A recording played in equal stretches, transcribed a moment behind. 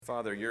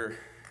Father, your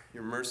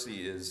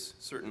mercy is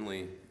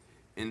certainly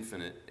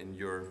infinite, and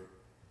your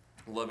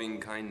loving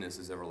kindness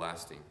is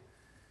everlasting.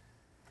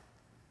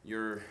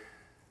 Your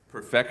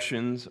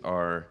perfections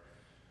are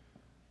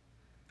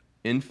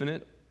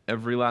infinite,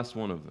 every last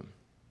one of them.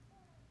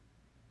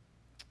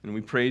 And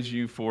we praise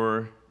you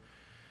for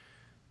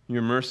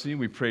your mercy.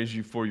 We praise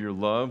you for your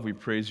love. We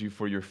praise you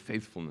for your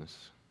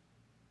faithfulness.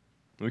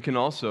 We can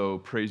also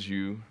praise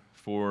you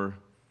for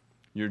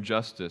your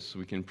justice.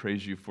 We can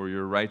praise you for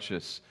your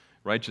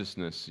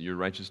righteousness, your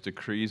righteous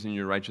decrees, and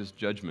your righteous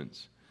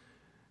judgments.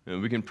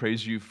 And we can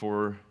praise you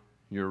for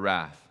your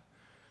wrath.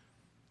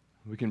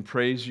 We can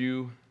praise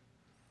you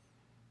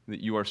that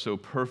you are so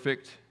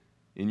perfect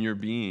in your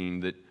being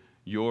that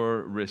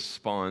your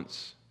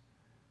response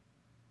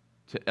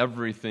to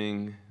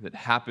everything that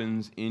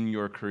happens in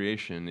your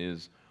creation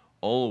is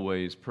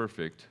always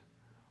perfect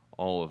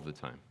all of the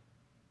time.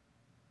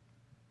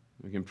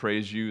 We can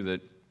praise you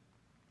that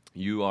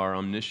you are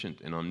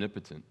omniscient and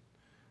omnipotent.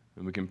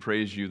 And we can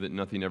praise you that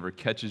nothing ever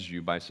catches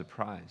you by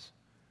surprise.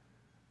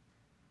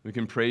 We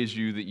can praise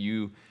you that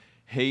you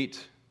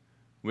hate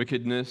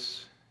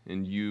wickedness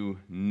and you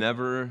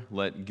never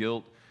let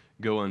guilt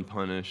go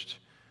unpunished,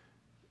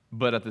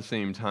 but at the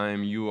same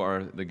time, you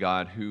are the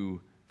God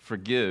who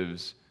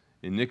forgives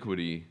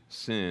iniquity,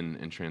 sin,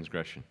 and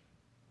transgression.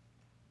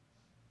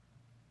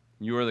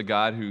 You are the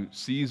God who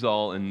sees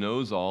all and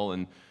knows all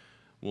and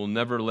will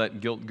never let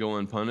guilt go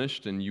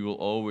unpunished, and you will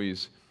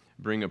always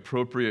bring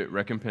appropriate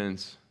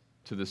recompense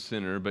to the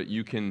sinner, but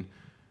you can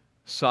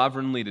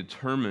sovereignly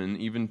determine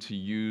even to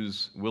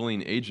use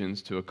willing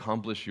agents to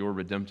accomplish your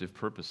redemptive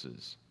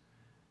purposes.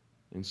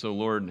 And so,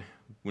 Lord,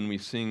 when we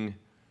sing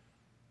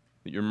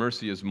that your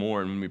mercy is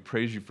more, and when we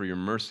praise you for your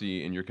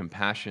mercy and your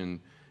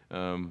compassion,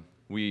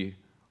 we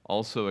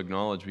also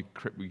acknowledge, we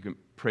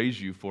praise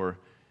you for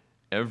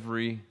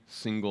every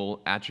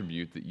single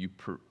attribute that you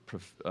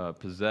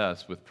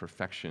possess with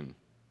perfection.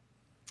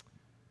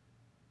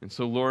 And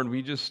so, Lord,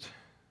 we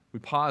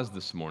pause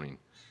this morning,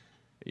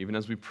 even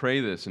as we pray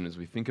this and as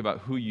we think about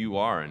who you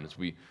are, and as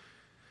we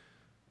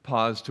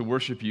pause to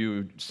worship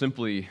you,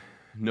 simply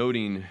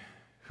noting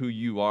who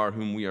you are,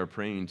 whom we are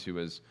praying to,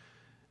 as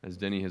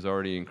Denny has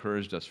already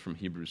encouraged us from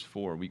Hebrews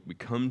 4. We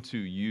come to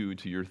you,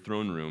 to your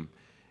throne room,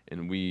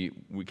 and we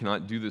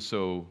cannot do this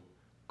so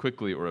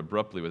quickly or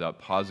abruptly without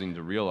pausing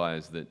to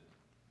realize that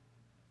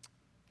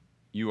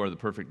you are the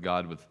perfect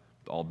God with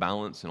all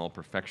balance and all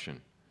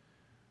perfection.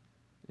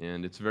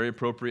 And it's very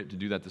appropriate to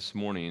do that this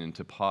morning and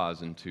to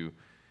pause and to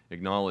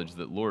acknowledge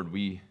that, Lord,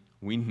 we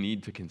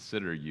need to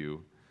consider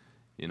you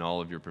in all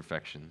of your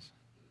perfections.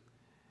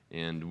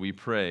 And we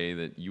pray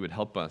that you would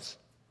help us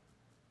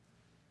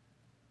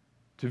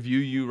to view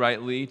you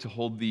rightly, to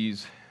hold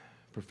these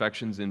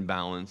perfections in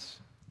balance,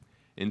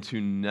 and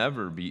to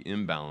never be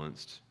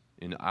imbalanced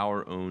in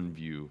our own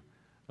view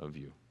of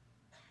you.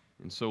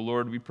 And so,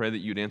 Lord, we pray that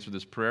you'd answer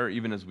this prayer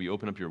even as we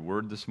open up your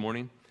word this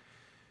morning.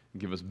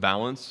 Give us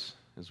balance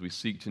as we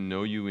seek to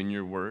know you in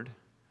your word,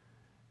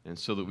 and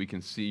so that we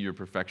can see your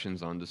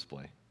perfections on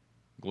display.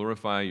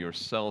 Glorify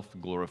yourself,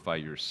 glorify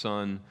your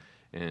Son,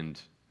 and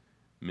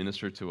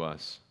minister to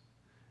us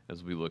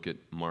as we look at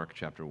Mark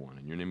chapter 1.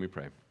 In your name we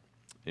pray.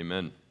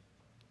 Amen.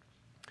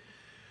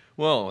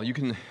 Well, you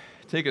can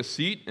take a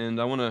seat, and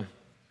I want to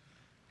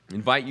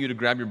invite you to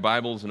grab your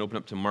Bibles and open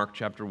up to Mark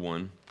chapter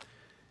 1.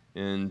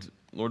 And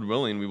Lord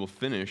willing, we will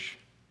finish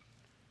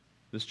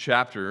this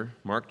chapter,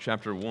 Mark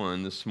chapter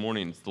 1, this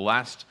morning. It's the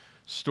last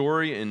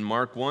story in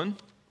Mark 1.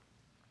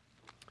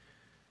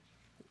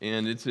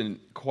 And it's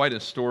quite a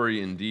story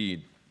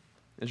indeed.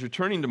 As you're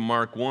turning to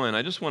Mark 1,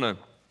 I just want to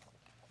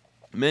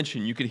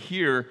mention, you could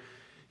hear,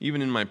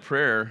 even in my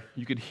prayer,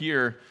 you could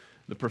hear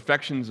the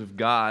perfections of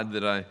God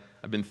that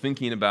I've been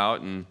thinking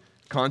about and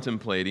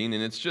contemplating,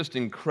 and it's just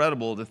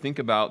incredible to think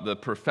about the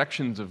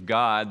perfections of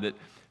God, that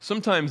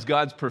sometimes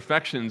God's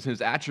perfections,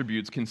 his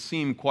attributes, can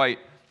seem quite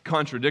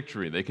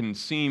contradictory. They can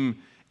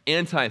seem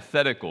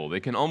antithetical.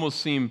 They can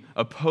almost seem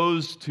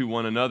opposed to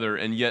one another,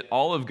 and yet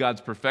all of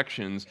God's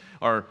perfections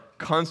are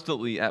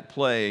constantly at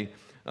play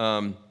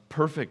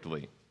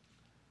perfectly.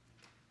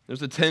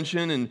 There's a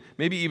tension and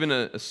maybe even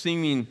a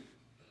seemingly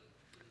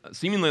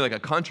like a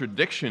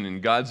contradiction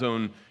in God's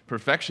own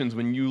perfections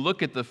when you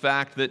look at the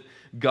fact that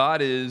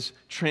God is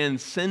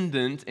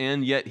transcendent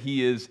and yet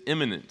he is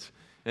immanent.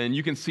 And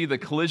you can see the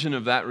collision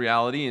of that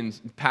reality in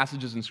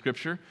passages in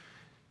Scripture.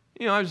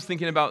 You know, I was just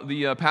thinking about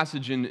the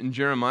passage in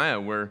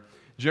Jeremiah where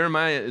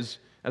Jeremiah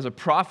as a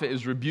prophet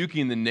is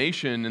rebuking the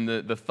nation, and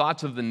the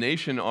thoughts of the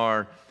nation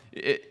are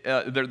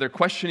they're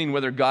questioning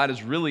whether God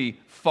is really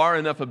far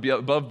enough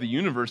above the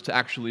universe to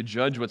actually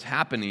judge what's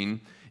happening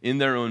in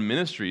their own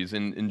ministries.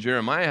 And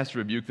Jeremiah has to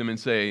rebuke them and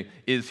say,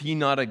 is he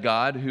not a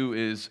God who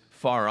is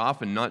far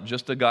off and not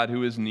just a God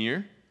who is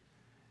near?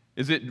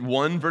 Is it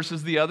one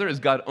versus the other? Is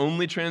God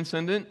only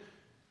transcendent,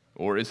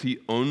 or is he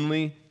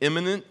only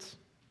immanent?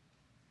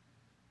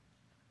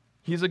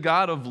 He's a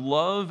God of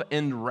love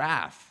and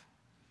wrath,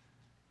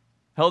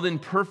 held in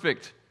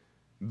perfect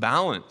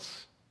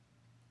balance.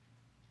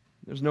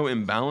 There's no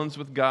imbalance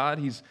with God.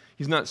 He's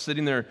not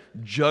sitting there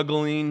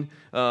juggling,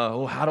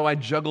 how do I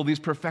juggle these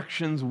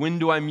perfections? When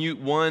do I mute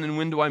one and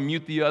when do I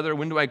mute the other?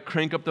 When do I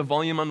crank up the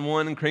volume on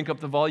one and crank up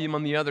the volume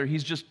on the other?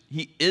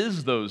 He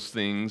is those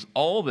things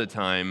all the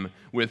time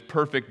with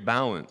perfect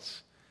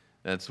balance.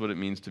 That's what it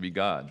means to be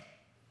God.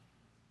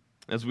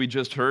 As we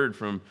just heard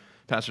from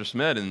Pastor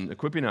Smed in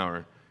Equipping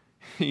Hour,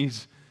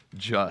 he's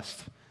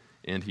just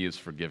and he is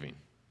forgiving.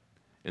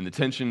 And the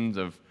tensions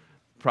of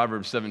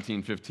Proverbs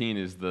 17:15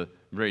 is the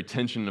very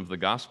tension of the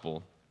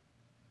gospel.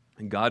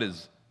 And God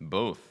is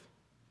both.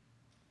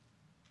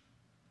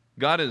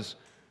 God is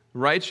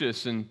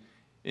righteous and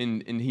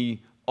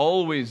he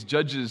always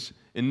judges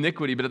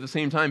iniquity, but at the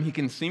same time, he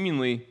can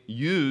seemingly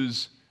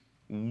use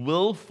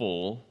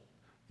willful,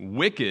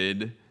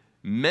 wicked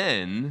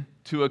men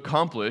to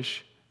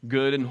accomplish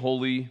good and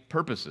holy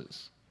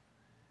purposes.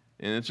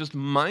 And it's just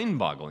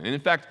mind-boggling. And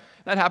in fact,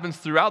 that happens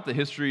throughout the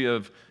history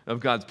of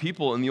God's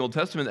people in the Old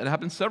Testament. That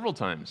happens several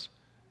times.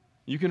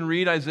 You can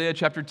read Isaiah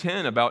chapter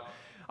 10 about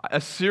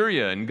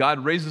Assyria, and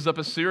God raises up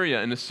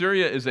Assyria. And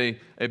Assyria is a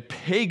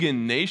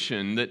pagan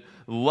nation that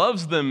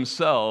loves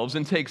themselves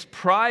and takes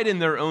pride in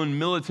their own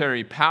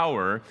military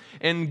power.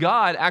 And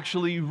God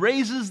actually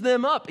raises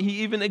them up.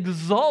 He even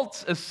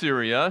exalts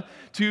Assyria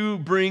to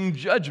bring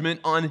judgment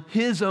on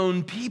his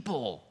own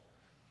people.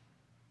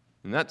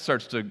 And that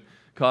starts to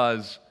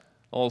cause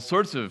all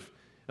sorts of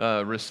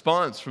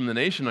response from the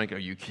nation, like, are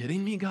you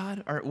kidding me,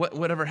 God? Or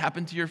whatever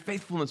happened to your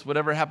faithfulness?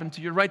 Whatever happened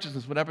to your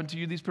righteousness? What happened to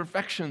you, these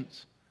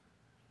perfections?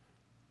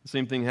 The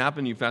same thing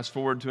happened. You fast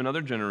forward to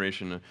another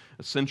generation,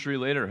 a century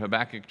later,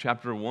 Habakkuk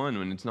chapter 1,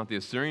 when it's not the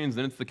Assyrians,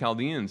 then it's the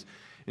Chaldeans.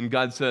 And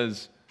God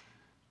says,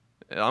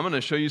 I'm going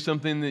to show you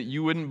something that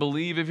you wouldn't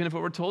believe even if it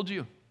were told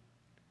you.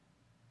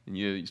 And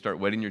you start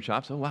wetting your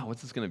chops. Oh, wow,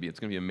 what's this going to be? It's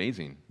going to be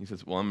amazing. He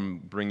says, well, I'm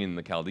bringing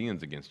the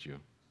Chaldeans against you.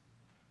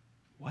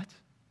 What?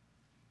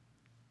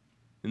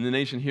 And the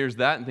nation hears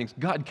that and thinks,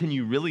 God, can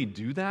you really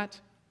do that?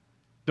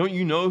 Don't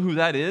you know who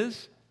that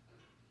is?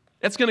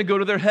 That's going to go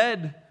to their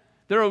head.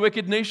 They're a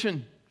wicked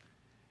nation.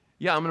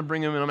 Yeah, I'm going to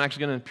bring them and I'm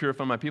actually going to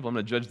purify my people. I'm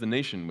going to judge the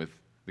nation with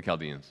the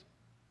Chaldeans.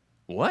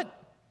 What?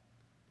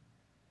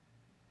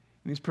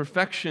 And these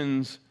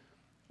perfections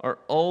are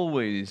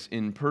always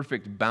in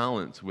perfect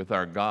balance with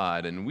our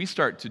God, and we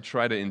start to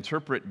try to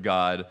interpret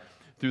God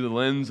through the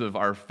lens of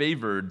our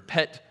favored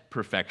pet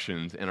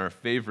perfections and our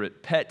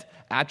favorite pet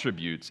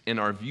attributes, and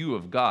our view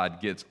of God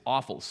gets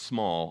awful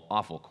small,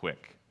 awful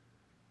quick.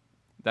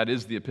 That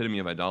is the epitome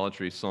of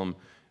idolatry. Psalm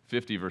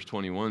 50, verse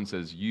 21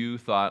 says, you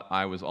thought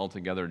I was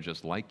altogether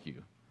just like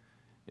you.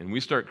 And we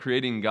start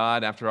creating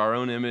God after our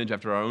own image,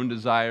 after our own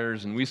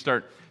desires, and we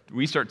start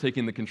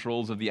taking the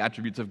controls of the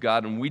attributes of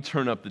God, and we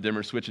turn up the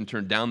dimmer switch and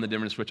turn down the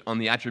dimmer switch on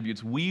the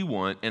attributes we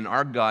want, and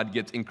our God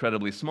gets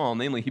incredibly small.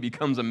 Namely, he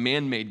becomes a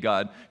man-made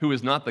God who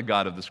is not the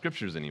God of the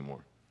Scriptures anymore.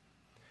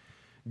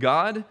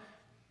 God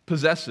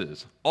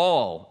possesses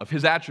all of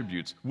his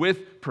attributes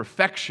with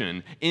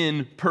perfection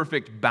in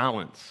perfect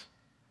balance.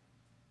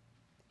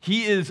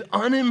 He is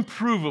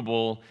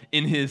unimprovable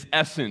in his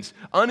essence,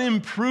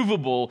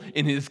 unimprovable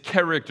in his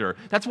character.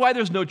 That's why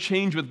there's no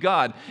change with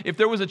God. If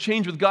there was a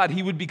change with God,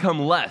 he would become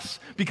less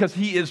because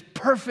he is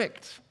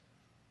perfect.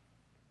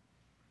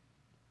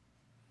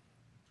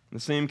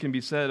 The same can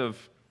be said of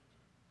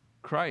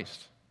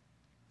Christ.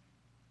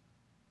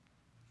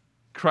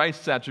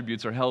 Christ's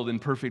attributes are held in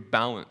perfect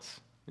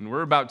balance. And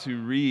we're about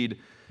to read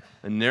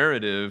a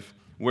narrative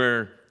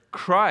where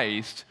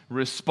Christ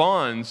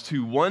responds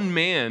to one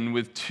man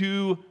with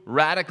two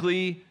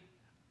radically,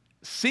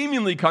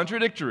 seemingly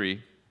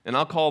contradictory, and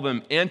I'll call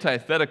them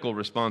antithetical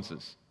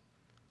responses.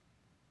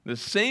 The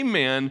same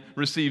man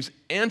receives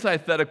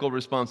antithetical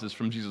responses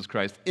from Jesus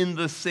Christ in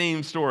the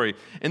same story.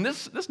 And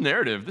this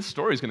narrative, this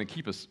story is going to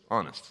keep us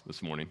honest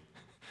this morning.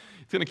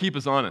 It's going to keep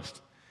us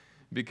honest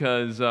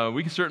because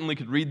we certainly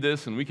could read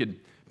this and we could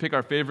pick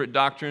our favorite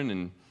doctrine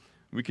and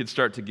we could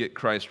start to get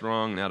Christ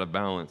wrong and out of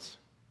balance.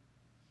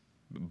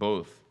 But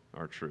both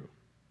are true.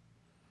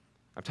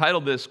 I've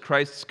titled this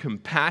Christ's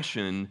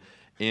Compassion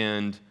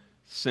and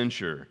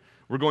Censure.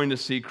 We're going to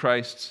see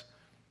Christ's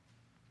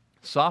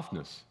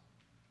softness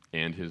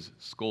and his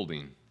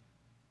scolding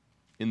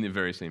in the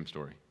very same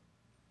story.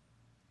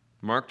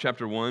 Mark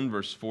chapter 1,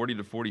 verse 40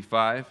 to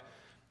 45,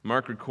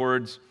 Mark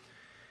records,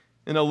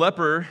 and a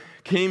leper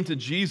came to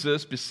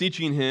Jesus,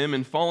 beseeching him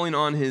and falling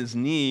on his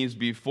knees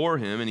before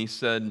him, and he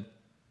said,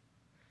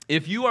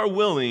 if you are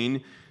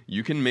willing,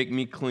 you can make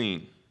me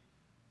clean.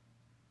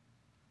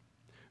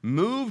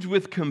 Moved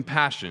with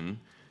compassion,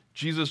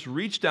 Jesus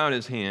reached out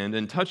his hand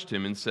and touched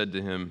him and said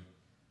to him,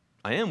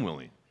 I am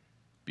willing,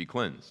 be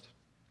cleansed.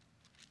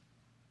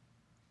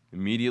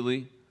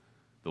 Immediately,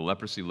 the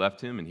leprosy left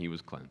him and he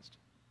was cleansed.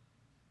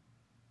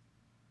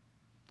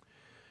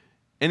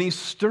 And he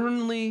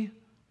sternly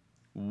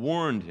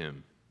warned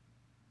him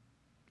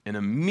and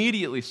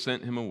immediately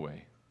sent him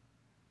away.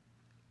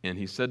 And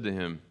he said to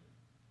him,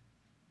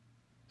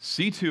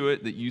 see to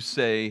it that you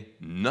say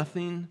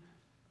nothing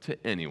to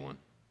anyone.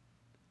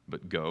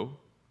 But go,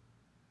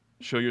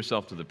 show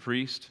yourself to the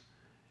priest,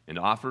 and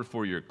offer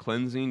for your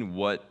cleansing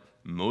what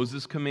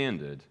Moses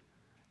commanded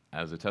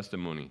as a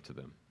testimony to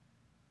them."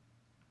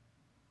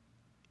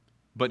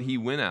 But he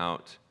went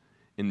out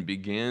and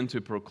began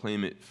to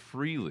proclaim it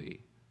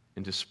freely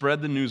and to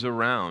spread the news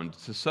around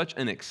to such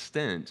an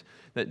extent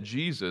that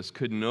Jesus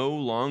could no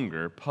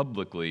longer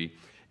publicly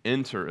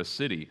enter a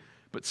city,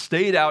 but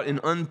stayed out in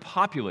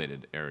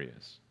unpopulated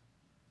areas.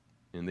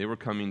 And they were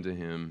coming to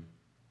him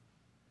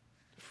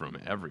from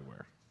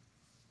everywhere.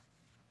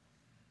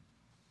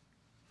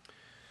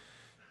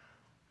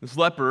 This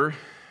leper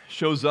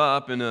shows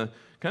up in a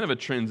kind of a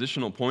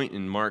transitional point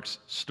in Mark's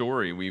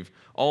story. We've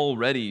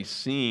already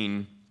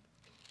seen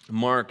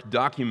Mark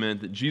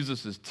document that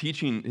Jesus'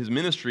 teaching, his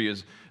ministry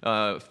is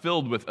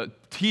filled with a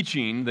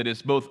teaching that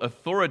is both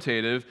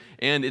authoritative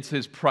and it's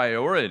his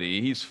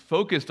priority. He's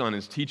focused on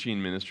his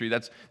teaching ministry.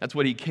 That's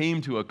what he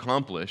came to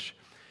accomplish.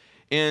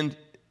 And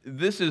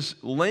this is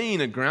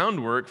laying a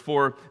groundwork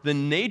for the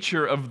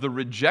nature of the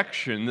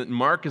rejection that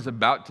Mark is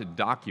about to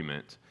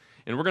document.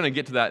 And we're going to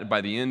get to that by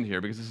the end here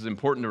because this is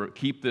important to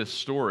keep this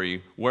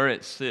story where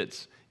it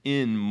sits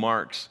in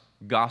Mark's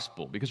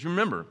gospel. Because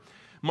remember,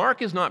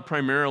 Mark is not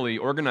primarily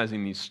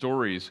organizing these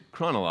stories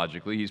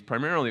chronologically. He's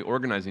primarily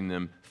organizing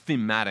them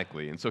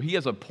thematically. And so he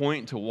has a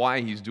point to why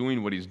he's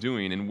doing what he's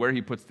doing and where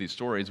he puts these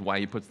stories, why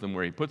he puts them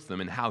where he puts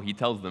them, and how he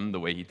tells them the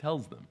way he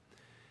tells them.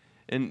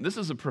 And this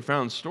is a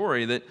profound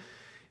story that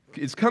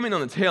is coming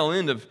on the tail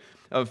end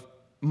of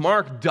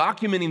Mark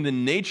documenting the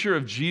nature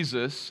of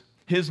Jesus,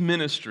 his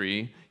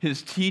ministry,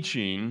 his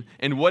teaching,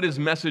 and what his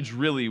message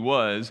really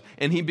was.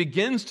 And he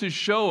begins to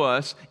show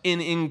us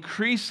in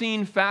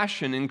increasing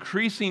fashion,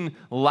 increasing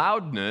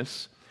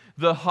loudness,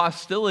 the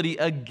hostility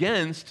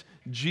against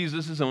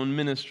Jesus' own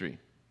ministry.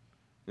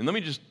 And let me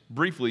just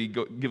briefly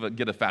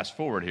get a fast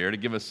forward here to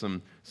give us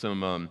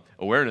some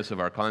awareness of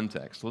our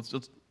context. Let's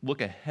look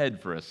ahead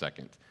for a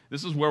second.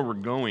 This is where we're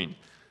going.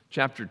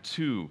 Chapter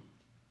 2,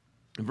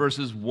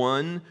 verses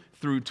 1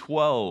 through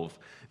 12.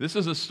 This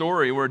is a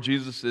story where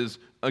Jesus is,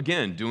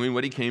 again, doing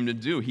what he came to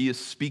do. He is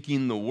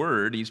speaking the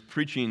word. He's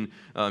preaching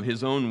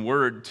his own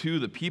word to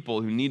the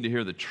people who need to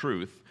hear the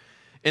truth.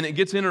 And it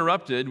gets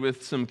interrupted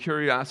with some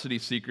curiosity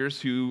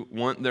seekers who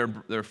want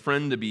their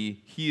friend to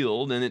be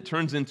healed, and it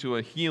turns into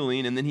a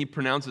healing, and then he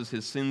pronounces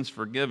his sins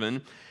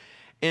forgiven.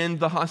 And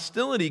the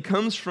hostility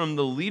comes from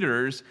the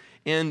leaders,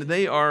 and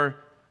they are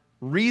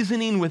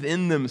reasoning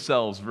within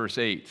themselves, verse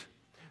 8.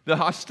 The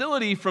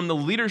hostility from the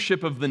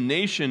leadership of the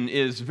nation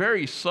is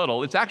very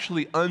subtle. It's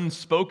actually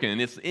unspoken.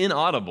 It's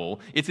inaudible.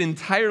 It's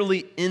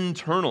entirely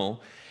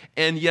internal,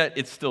 and yet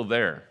it's still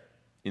there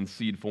in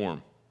seed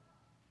form.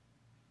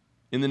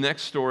 In the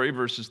next story,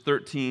 verses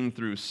 13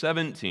 through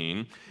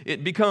 17,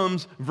 it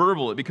becomes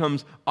verbal, it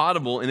becomes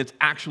audible, and it's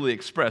actually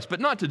expressed, but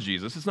not to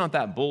Jesus. It's not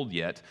that bold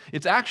yet.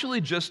 It's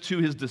actually just to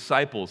his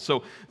disciples.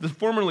 So the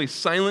formerly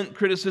silent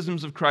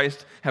criticisms of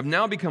Christ have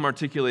now become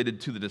articulated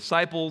to the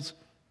disciples.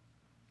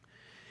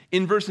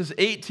 In verses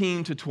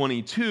 18 to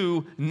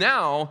 22,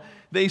 now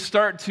they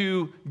start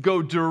to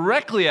go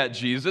directly at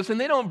Jesus, and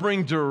they don't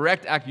bring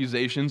direct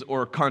accusations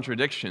or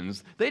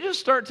contradictions. They just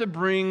start to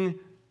bring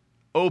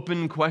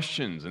open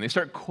questions, and they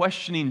start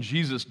questioning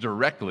Jesus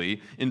directly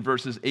in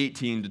verses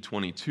 18 to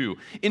 22.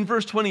 In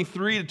verse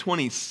 23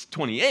 to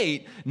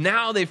 28,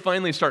 now they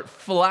finally start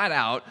flat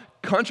out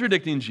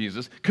contradicting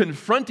Jesus,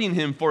 confronting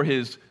him for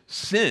his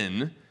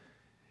sin,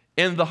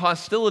 and the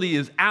hostility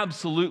is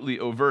absolutely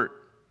overt.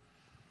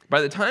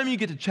 By the time you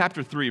get to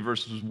chapter 3,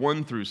 verses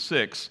 1 through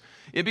 6,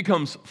 it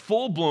becomes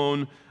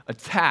full-blown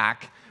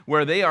attack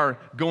where they are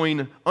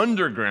going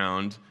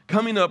underground,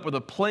 coming up with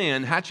a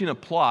plan, hatching a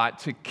plot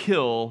to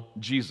kill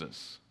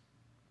Jesus.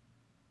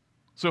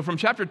 So from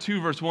chapter 2,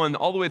 verse 1,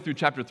 all the way through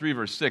chapter 3,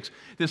 verse 6,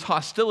 this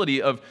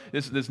hostility of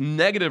this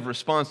negative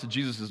response to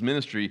Jesus'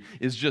 ministry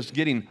is just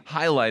getting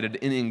highlighted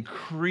in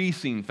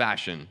increasing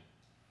fashion.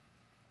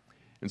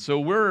 And so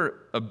we're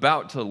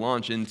about to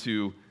launch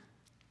into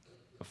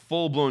a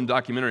full-blown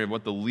documentary of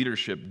what the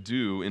leadership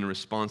do in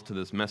response to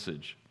this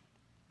message.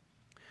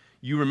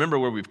 You remember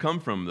where we've come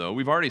from, though.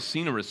 We've already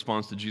seen a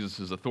response to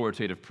Jesus'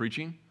 authoritative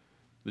preaching.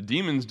 The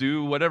demons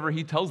do whatever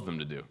he tells them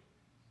to do.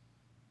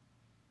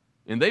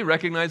 And they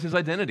recognize his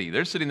identity.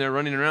 They're sitting there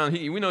running around.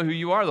 We know who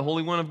you are, the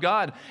Holy One of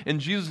God.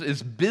 And Jesus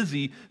is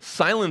busy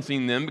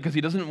silencing them because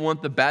he doesn't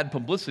want the bad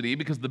publicity,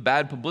 because the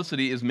bad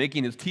publicity is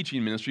making his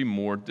teaching ministry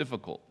more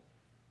difficult.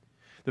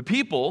 The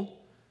people,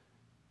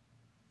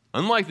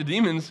 unlike the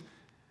demons,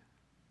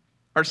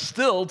 are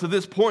still, to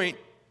this point,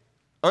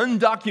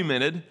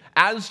 undocumented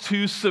as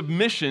to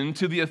submission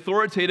to the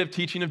authoritative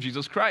teaching of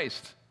Jesus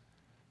Christ.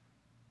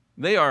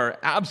 They are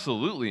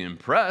absolutely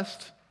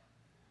impressed.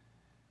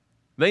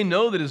 They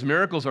know that his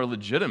miracles are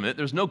legitimate.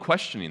 There's no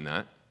questioning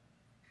that.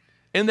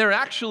 And they're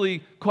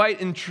actually quite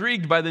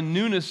intrigued by the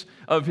newness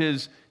of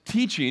his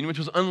teaching, which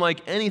was unlike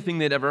anything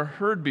they'd ever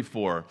heard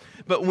before.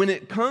 But when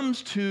it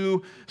comes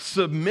to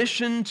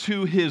submission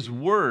to his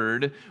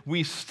word,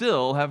 we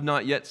still have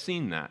not yet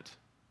seen that.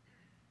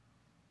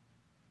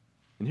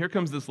 And here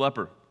comes this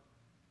leper.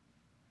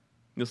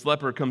 This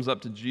leper comes up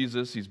to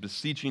Jesus. He's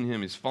beseeching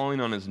him. He's falling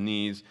on his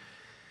knees.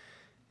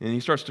 And he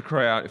starts to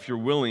cry out, if you're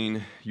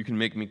willing, you can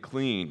make me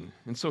clean.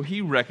 And so he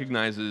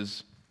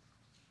recognizes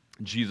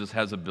Jesus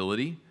has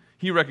ability.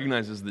 He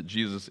recognizes that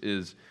Jesus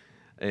is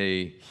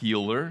a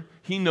healer.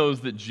 He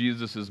knows that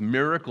Jesus'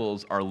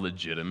 miracles are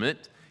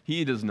legitimate.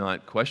 He does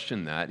not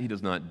question that. He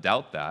does not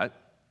doubt that.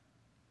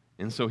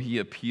 And so he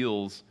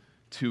appeals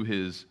to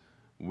his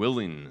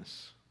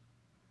willingness.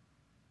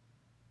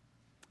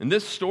 And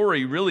this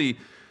story really,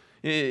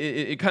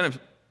 it kind of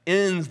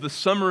ends the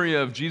summary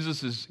of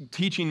Jesus'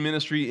 teaching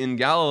ministry in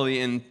Galilee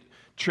and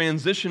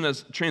transition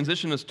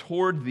us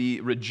toward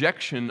the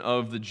rejection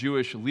of the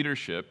Jewish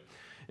leadership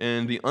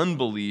and the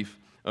unbelief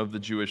of the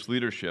Jewish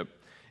leadership.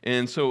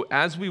 And so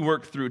as we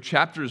work through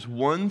chapters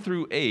 1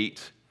 through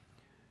 8,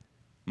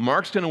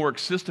 Mark's going to work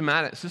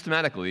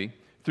systematically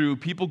through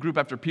people group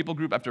after people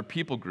group after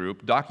people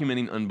group,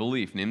 documenting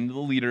unbelief, naming the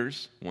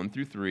leaders, 1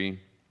 through 3,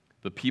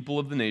 the people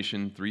of the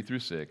nation, 3 through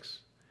 6,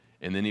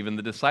 and then even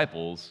the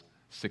disciples,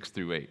 6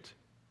 through 8.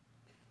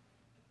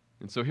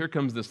 And so here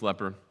comes this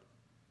leper.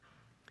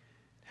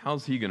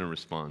 How's he going to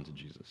respond to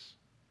Jesus?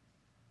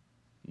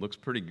 Looks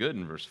pretty good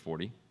in verse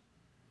 40.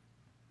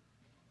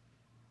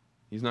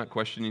 He's not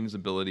questioning his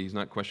ability. He's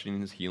not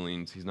questioning his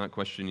healings. He's not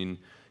questioning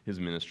his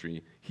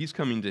ministry. He's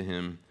coming to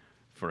him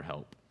for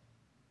help.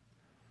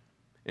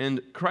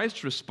 And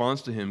Christ's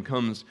response to him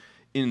comes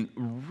in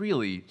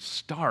really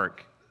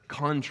stark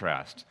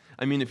contrast.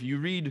 I mean, if you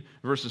read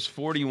verses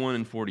 41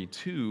 and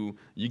 42,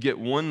 you get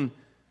one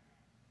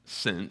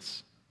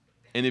sense.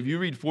 And if you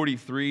read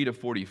 43 to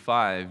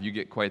 45, you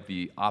get quite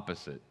the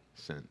opposite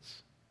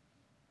sense.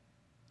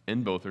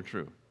 And both are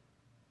true.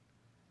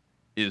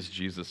 Is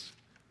Jesus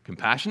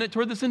compassionate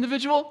toward this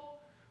individual?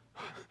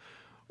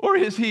 Or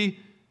is he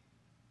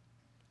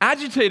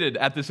agitated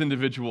at this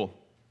individual?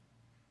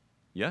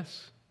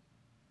 Yes.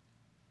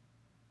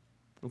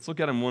 Let's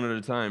look at them one at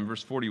a time.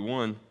 Verse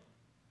 41,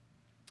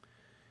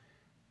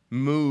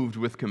 moved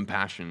with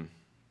compassion.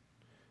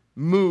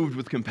 Moved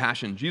with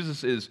compassion.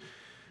 Jesus is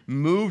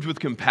moved with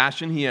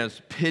compassion. He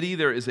has pity.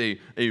 There is a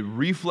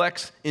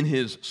reflex in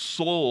his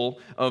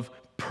soul of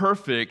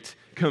perfect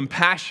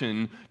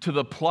compassion to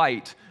the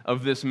plight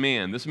of this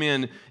man. This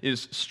man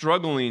is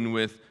struggling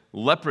with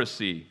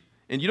leprosy.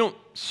 And you don't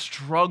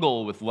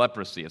struggle with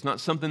leprosy. It's not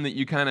something that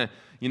you kind of,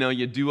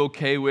 you do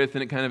okay with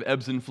and it kind of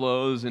ebbs and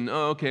flows and,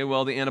 okay,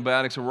 well, the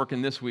antibiotics are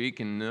working this week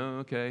and,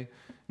 okay.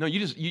 No,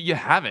 you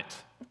have it.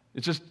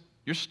 It's just,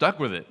 you're stuck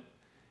with it.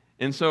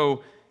 And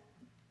so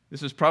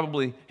this is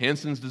probably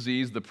Hansen's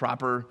disease, the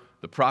proper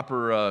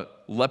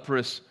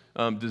leprous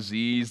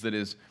disease that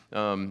is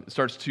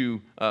starts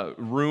to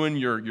ruin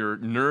your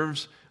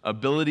nerves'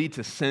 ability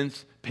to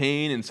sense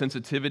pain and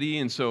sensitivity,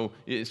 and so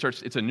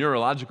it's a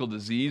neurological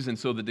disease, and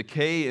so the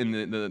decay and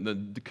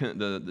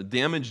the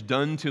damage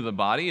done to the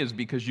body is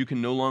because you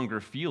can no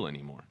longer feel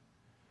anymore.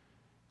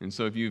 And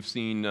so if you've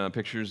seen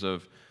pictures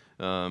of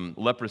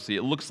leprosy,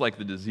 it looks like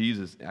the disease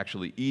is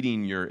actually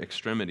eating your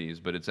extremities,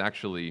 but it's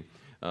actually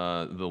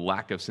the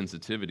lack of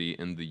sensitivity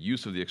and the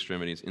use of the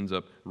extremities ends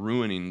up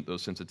ruining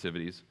those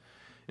sensitivities.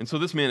 And so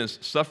this man is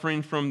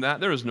suffering from that.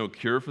 There is no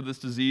cure for this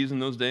disease in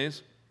those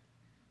days.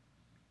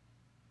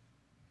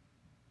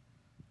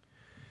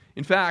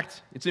 In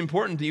fact, it's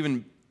important to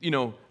even,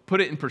 put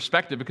it in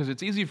perspective because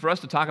it's easy for us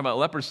to talk about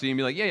leprosy and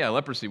be like, yeah,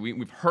 leprosy,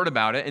 we've heard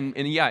about it. And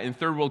yeah, in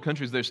third world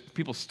countries, there's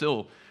people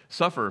still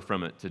suffer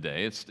from it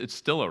today. It's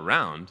still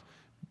around,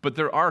 but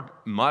there are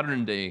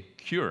modern day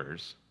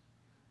cures.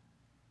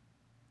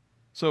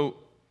 So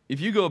if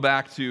you go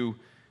back to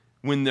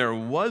when there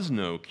was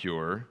no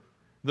cure,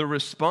 the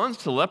response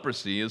to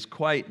leprosy is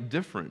quite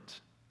different.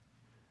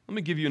 Let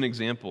me give you an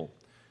example.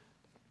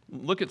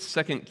 Look at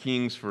 2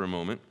 Kings for a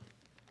moment.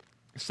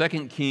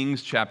 2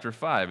 Kings chapter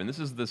 5, and this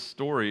is the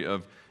story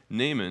of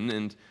Naaman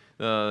and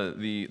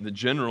the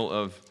general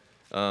of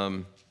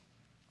the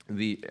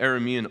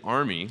Aramean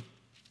army,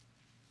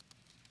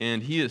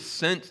 and he is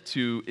sent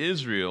to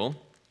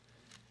Israel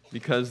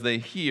because they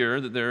hear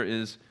that there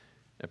is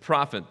a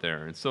prophet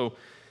there. And so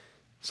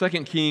 2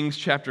 Kings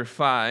chapter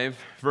 5,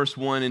 verse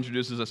 1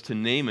 introduces us to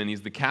Naaman.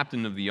 He's the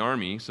captain of the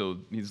army, so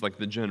he's like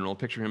the general.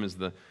 Picture him as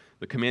the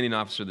commanding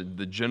officer,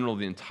 the general of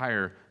the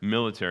entire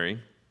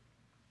military.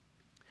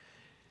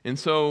 And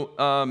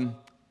so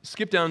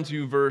skip down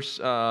to verse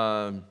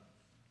 4.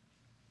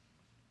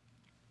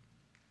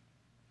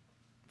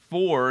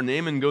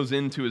 Naaman goes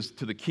into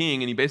to the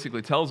king, and he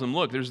basically tells him,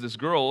 look, there's this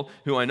girl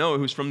who I know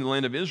who's from the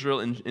land of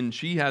Israel, and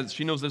she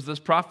knows there's this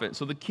prophet.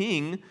 So the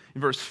king, in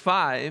verse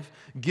 5,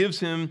 gives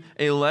him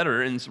a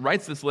letter and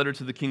writes this letter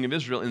to the king of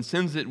Israel and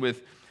sends it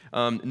with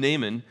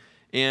Naaman.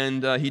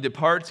 And he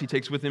departs. He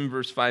takes with him,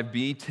 verse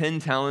 5b, 10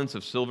 talents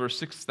of silver,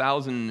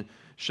 6,000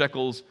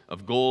 shekels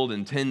of gold,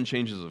 and 10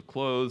 changes of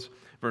clothes.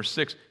 Verse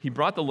 6, he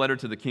brought the letter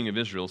to the king of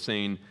Israel,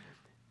 saying,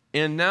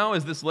 and now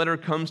as this letter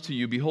comes to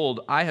you,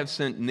 behold, I have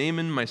sent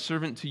Naaman my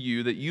servant to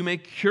you, that you may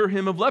cure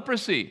him of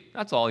leprosy.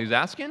 That's all he's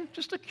asking,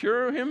 just to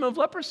cure him of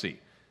leprosy.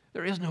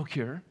 There is no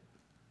cure.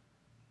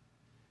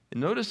 And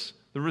notice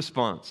the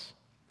response.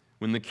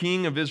 When the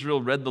king of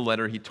Israel read the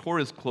letter, he tore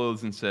his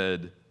clothes and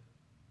said,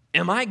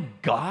 am I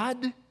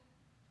God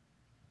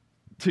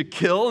to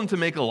kill and to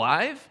make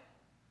alive?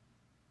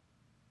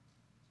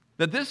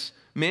 That this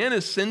man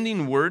is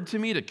sending word to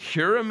me to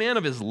cure a man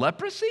of his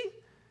leprosy?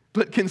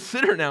 But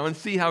consider now and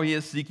see how he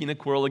is seeking a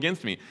quarrel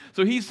against me.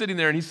 So he's sitting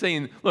there and he's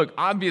saying, look,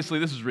 obviously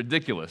this is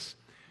ridiculous.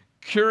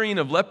 Curing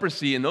of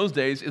leprosy in those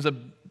days is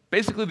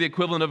basically the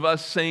equivalent of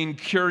us saying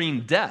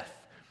curing death.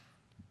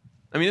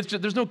 I mean,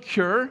 there's no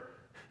cure.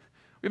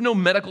 We have no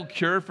medical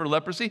cure for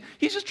leprosy.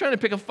 He's just trying to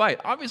pick a fight.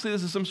 Obviously,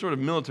 this is some sort of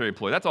military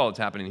ploy. That's all that's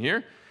happening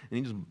here.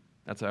 And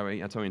that's how he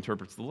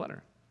interprets the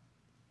letter.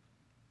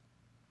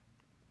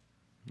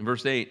 In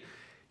verse 8,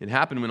 it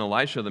happened when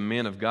Elisha, the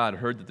man of God,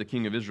 heard that the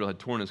king of Israel had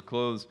torn his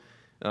clothes.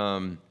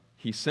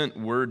 He sent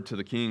word to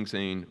the king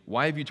saying,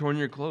 "Why have you torn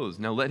your clothes?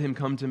 Now let him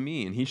come to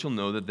me, and he shall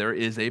know that there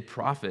is a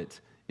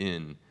prophet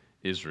in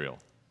Israel."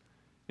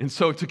 And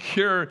so to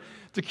cure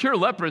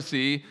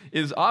leprosy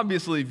is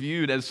obviously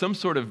viewed as some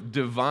sort of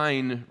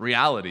divine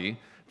reality,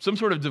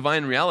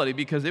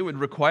 because it would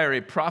require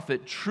a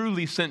prophet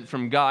truly sent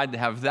from God to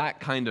have that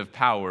kind of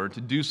power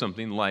to do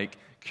something like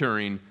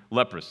curing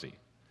leprosy.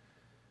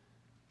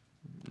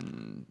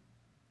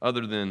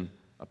 Other than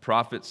a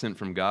prophet sent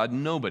from God,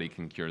 nobody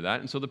can cure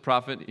that. And so the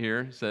prophet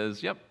here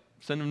says, yep,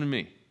 send him to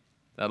me.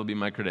 That'll be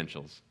my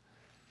credentials.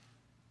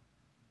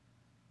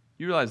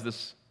 You realize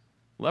this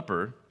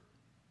leper,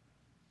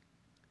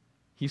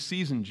 he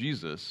sees in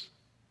Jesus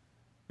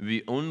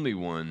the only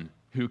one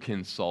who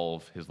can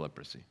solve his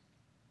leprosy.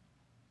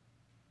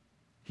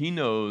 He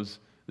knows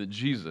that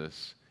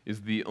Jesus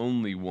is the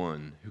only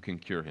one who can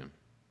cure him.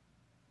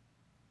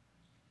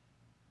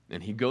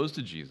 And he goes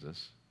to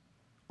Jesus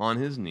on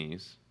his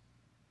knees,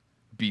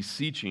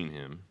 beseeching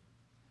him.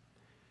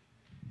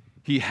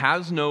 He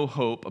has no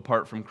hope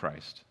apart from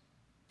Christ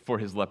for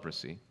his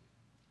leprosy.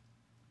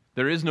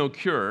 There is no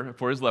cure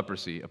for his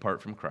leprosy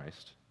apart from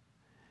Christ.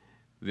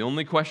 The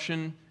only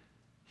question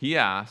he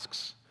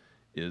asks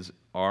is,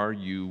 are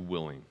you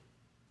willing?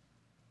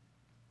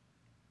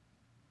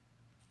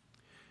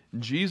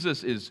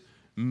 Jesus is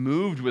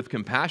moved with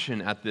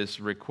compassion at this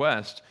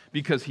request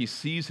because he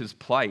sees his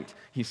plight.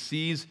 He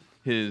sees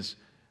his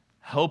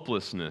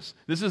helplessness.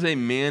 This is a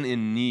man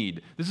in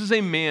need. This is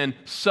a man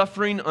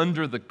suffering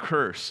under the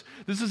curse.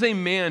 This is a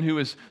man who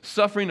is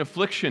suffering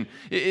affliction.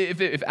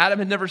 If Adam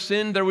had never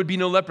sinned, there would be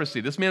no leprosy.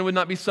 This man would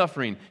not be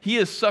suffering. He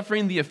is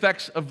suffering the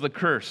effects of the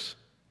curse.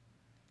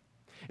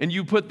 And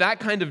you put that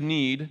kind of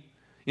need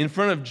in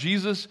front of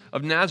Jesus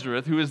of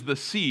Nazareth, who is the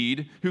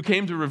seed, who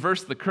came to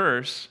reverse the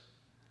curse.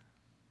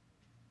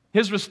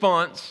 His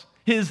response,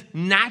 his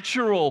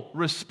natural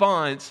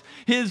response,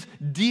 his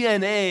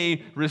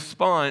DNA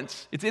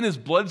response, it's in his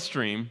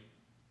bloodstream,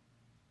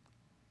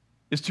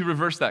 is to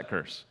reverse that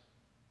curse,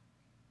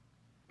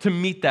 to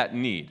meet that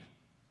need,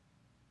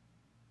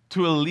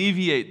 to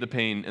alleviate the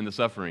pain and the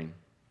suffering.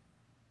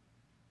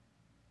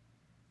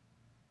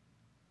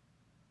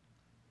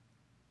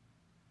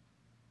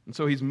 And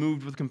so he's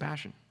moved with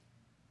compassion.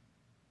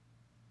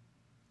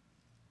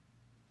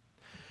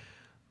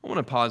 I want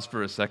to pause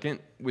for a second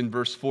in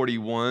verse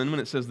 41 when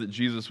it says that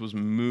Jesus was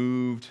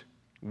moved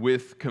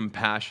with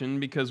compassion,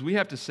 because we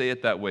have to say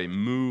it that way,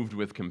 moved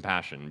with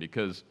compassion,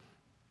 because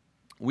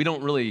we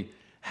don't really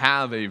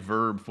have a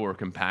verb for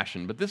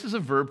compassion, but this is a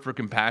verb for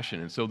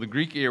compassion. And so the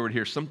Greek ear would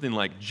hear something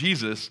like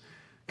Jesus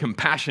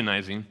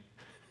compassionizing.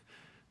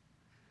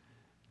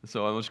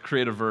 So let's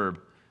create a verb.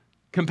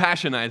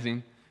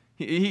 Compassionizing.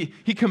 He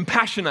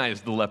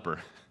compassionized the leper.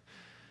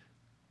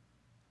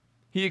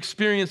 He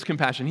experienced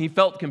compassion. He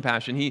felt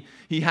compassion.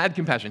 He had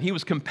compassion. He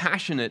was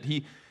compassionate.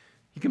 He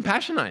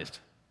compassionized.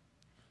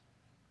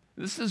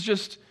 This is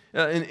just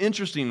an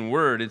interesting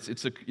word.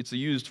 It's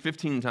used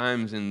 15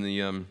 times in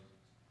the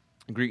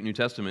Greek New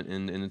Testament,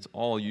 and it's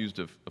all used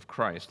of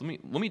Christ.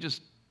 Let me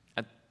just,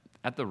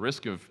 at the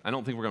risk of, I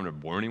don't think we're going to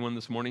bore anyone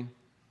this morning,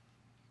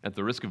 at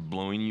the risk of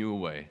blowing you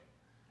away,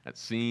 at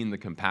seeing the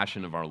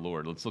compassion of our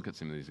Lord, let's look at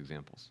some of these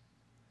examples.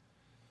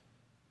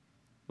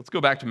 Let's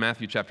go back to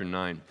Matthew chapter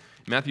 9.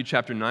 Matthew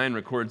chapter 9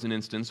 records an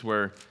instance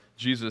where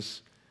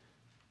Jesus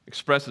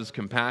expresses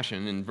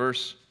compassion. In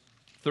verse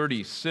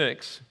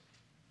 36,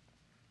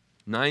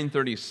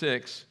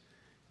 9:36,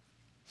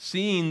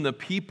 seeing the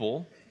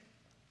people,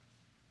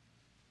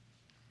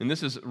 and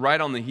this is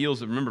right on the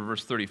heels of, remember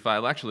verse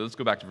 35. Actually, let's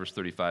go back to verse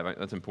 35.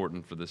 That's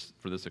important for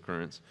this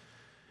occurrence.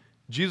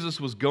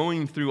 Jesus was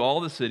going through all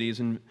the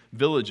cities and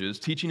villages,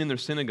 teaching in their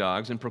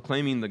synagogues and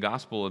proclaiming the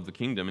gospel of the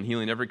kingdom and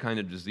healing every kind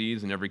of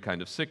disease and every kind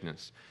of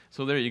sickness.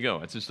 So there you go.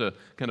 It's just a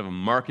kind of a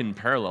Markan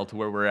parallel to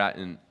where we're at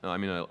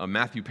a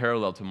Matthew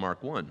parallel to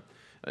Mark 1.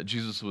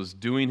 Jesus was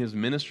doing his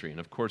ministry, and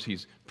of course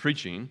he's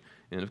preaching,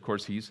 and of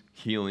course he's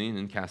healing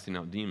and casting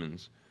out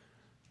demons.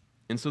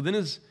 And so then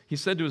as he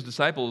said to his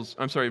disciples,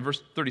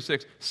 verse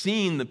 36,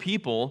 seeing the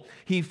people,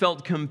 he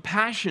felt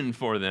compassion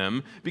for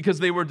them because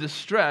they were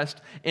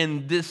distressed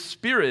and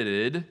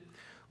dispirited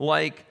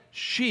like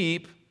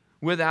sheep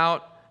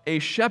without a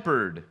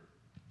shepherd.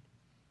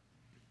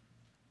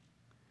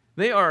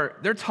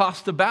 They're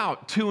tossed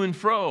about to and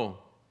fro.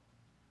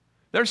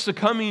 They're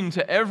succumbing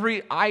to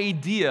every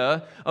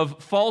idea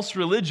of false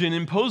religion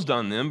imposed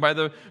on them by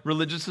the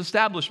religious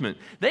establishment.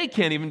 They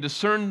can't even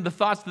discern the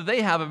thoughts that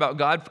they have about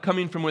God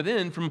coming from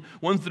within, from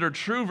ones that are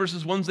true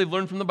versus ones they've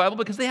learned from the Bible,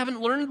 because they haven't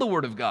learned the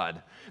Word of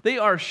God. They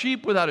are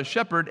sheep without a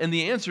shepherd, and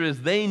the answer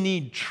is they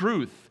need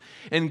truth.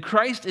 And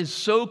Christ is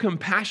so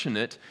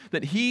compassionate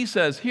that he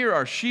says, here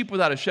are sheep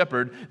without a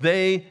shepherd.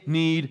 They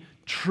need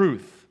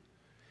truth.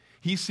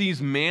 He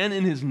sees man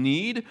in his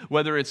need,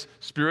 whether it's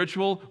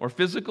spiritual or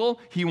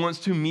physical. He wants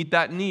to meet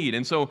that need.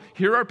 And so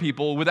here are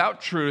people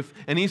without truth,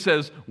 and he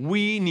says,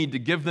 we need to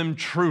give them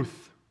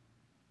truth.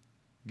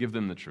 Give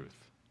them the truth.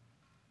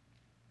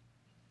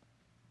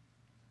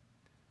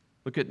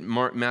 Look at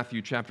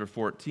Matthew chapter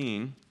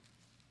 14,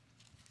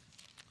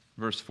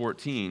 verse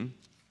 14.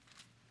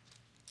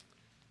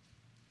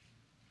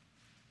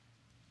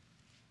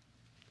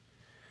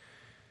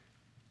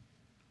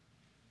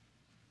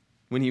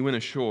 When he went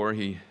ashore,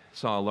 he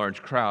saw a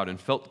large crowd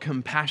and felt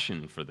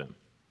compassion for them.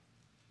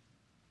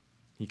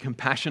 He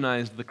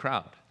compassionized the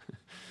crowd.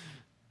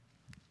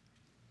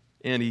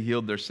 And he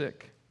healed their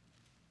sick.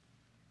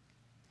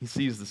 He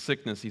sees the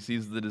sickness, he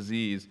sees the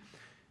disease.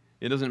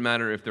 It doesn't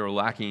matter if they're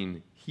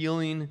lacking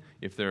healing,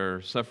 if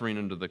they're suffering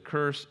under the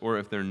curse, or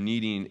if they're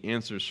needing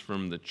answers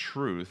from the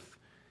truth.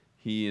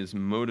 He is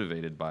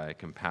motivated by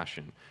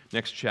compassion.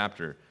 Next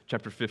chapter,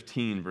 chapter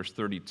 15, verse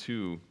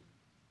 32.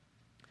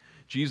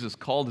 Jesus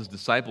called his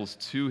disciples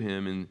to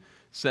him and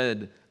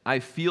said, I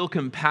feel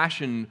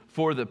compassion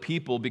for the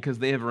people because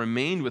they have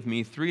remained with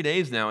me 3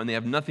 days now and they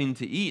have nothing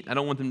to eat. I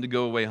don't want them to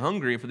go away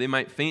hungry, for they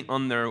might faint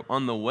on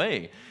the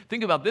way.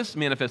 Think about this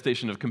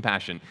manifestation of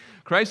compassion.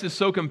 Christ is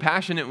so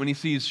compassionate when he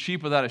sees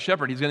sheep without a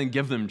shepherd, he's going to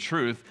give them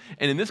truth.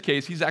 And in this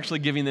case, he's actually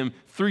giving them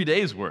 3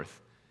 days'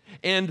 worth.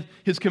 And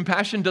his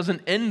compassion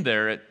doesn't end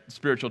there at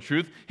spiritual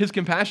truth. His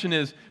compassion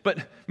is, but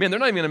man, they're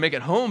not even going to make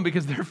it home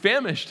because they're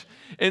famished.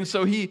 And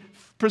so he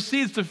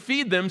proceeds to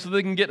feed them so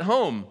they can get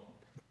home.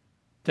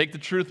 Take the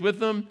truth with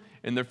them,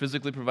 and they're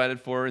physically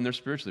provided for, and they're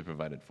spiritually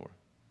provided for.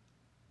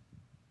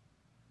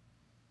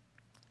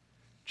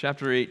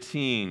 Chapter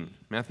 18,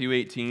 Matthew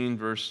 18,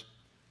 verse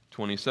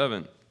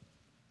 27.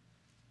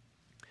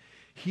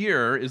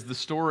 Here is the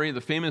story, the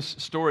famous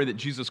story that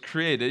Jesus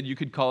created. You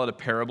could call it a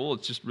parable.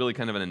 It's just really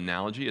kind of an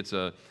analogy. It's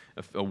a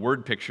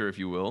word picture, if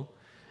you will.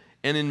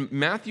 And in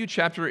Matthew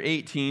chapter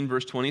 18,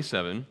 verse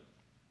 27,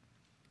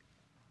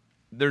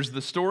 there's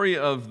the story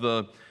of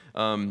the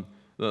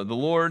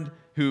Lord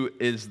who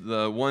is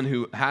the one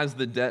who has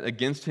the debt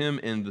against him,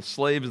 and the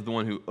slave is the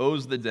one who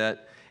owes the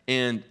debt.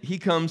 And he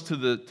comes to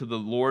the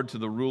Lord, to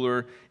the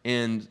ruler,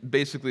 and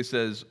basically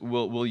says,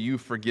 will you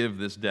forgive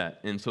this debt?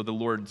 And so the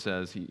Lord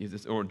says,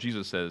 or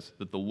Jesus says,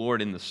 that the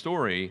Lord in the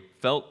story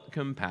felt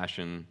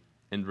compassion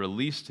and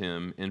released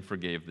him and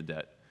forgave the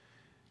debt.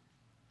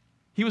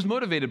 He was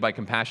motivated by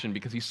compassion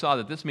because he saw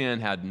that this man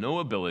had no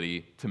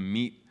ability to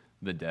meet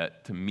the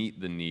debt, to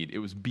meet the need. It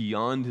was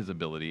beyond his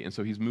ability, and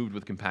so he's moved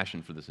with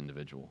compassion for this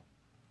individual.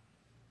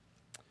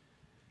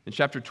 In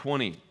chapter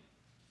 20,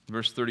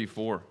 verse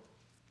 34,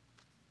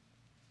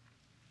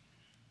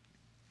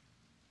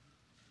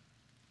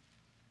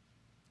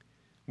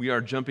 we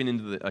are jumping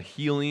into a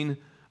healing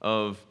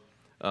of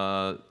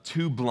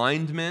 2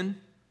 blind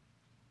men.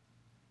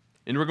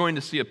 And we're going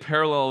to see a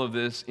parallel of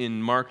this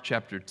in Mark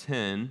chapter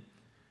 10.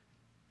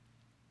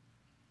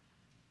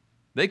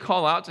 They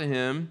call out to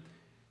him,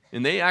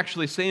 and they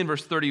actually say in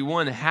verse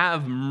 31,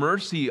 have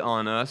mercy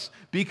on us,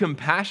 be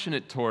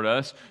compassionate toward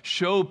us,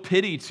 show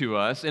pity to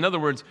us. In other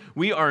words,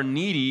 we are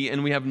needy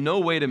and we have no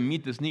way to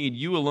meet this need.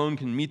 You alone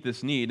can meet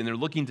this need. And they're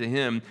looking to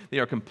him. They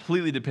are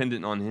completely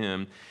dependent on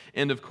him.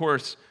 And of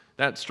course,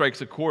 that strikes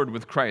a chord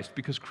with Christ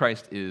because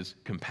Christ is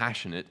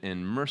compassionate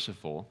and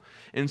merciful.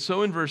 And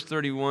so in verse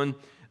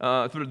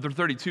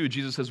 32,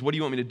 Jesus says, what do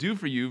you want me to do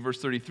for you? Verse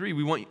 33,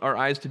 we want our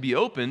eyes to be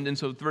opened. And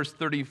so verse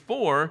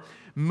 34,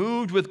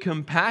 moved with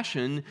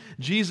compassion,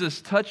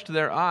 Jesus touched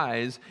their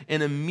eyes,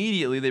 and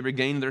immediately they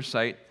regained their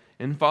sight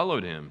and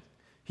followed him.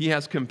 He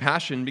has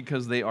compassion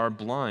because they are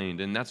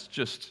blind, and that's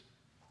just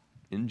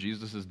in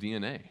Jesus'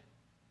 DNA.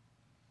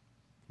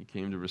 He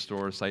came to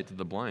restore sight to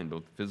the blind,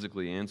 both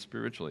physically and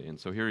spiritually. And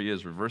so here he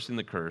is, reversing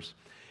the curse,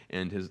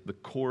 and the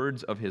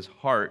cords of his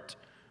heart,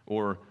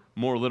 or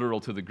more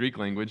literal to the Greek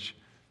language,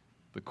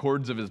 the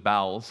cords of his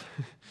bowels,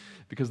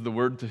 because the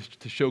word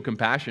to show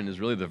compassion is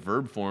really the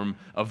verb form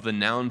of the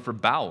noun for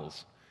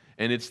bowels.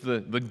 And it's the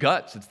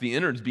guts, it's the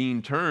innards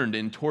being turned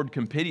in toward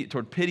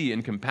pity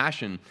and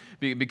compassion,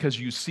 because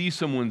you see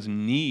someone's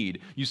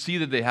need. You see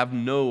that they have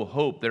no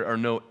hope. There are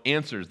no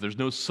answers. There's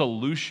no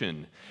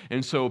solution.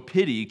 And so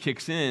pity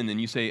kicks in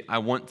and you say, I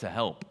want to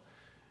help.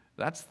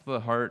 That's the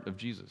heart of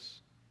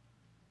Jesus.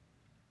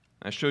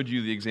 I showed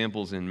you the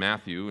examples in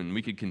Matthew, and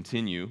we could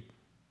continue.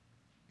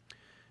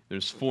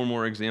 There's 4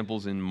 more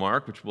examples in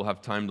Mark, which we'll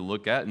have time to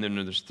look at, and then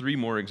there's 3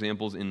 more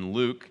examples in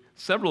Luke.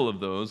 Several of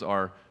those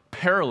are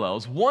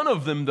parallels. One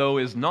of them, though,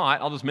 is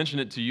not. I'll just mention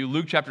it to you.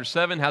 Luke chapter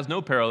 7 has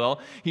no parallel.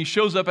 He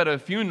shows up at a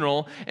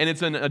funeral, and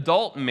it's an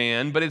adult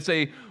man, but it's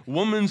a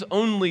woman's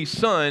only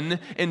son,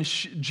 and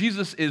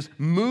Jesus is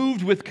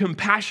moved with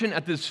compassion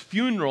at this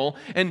funeral.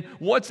 And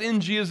what's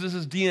in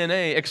Jesus'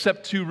 DNA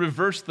except to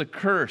reverse the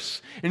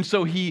curse? And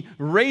so he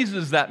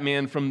raises that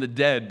man from the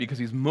dead because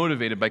he's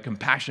motivated by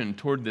compassion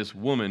toward this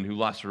woman who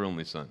lost her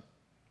only son.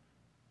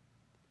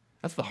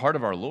 That's the heart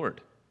of our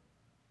Lord.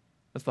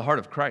 That's the heart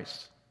of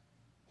Christ.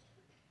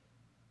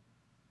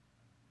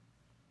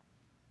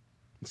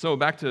 So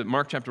back to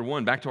Mark chapter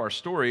 1, back to our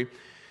story.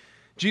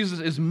 Jesus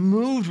is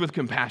moved with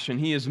compassion.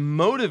 He is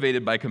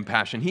motivated by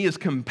compassion. He is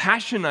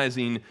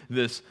compassionizing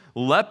this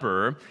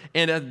leper.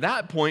 And at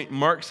that point,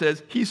 Mark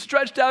says, he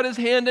stretched out his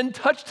hand and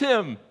touched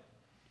him.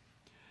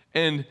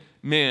 And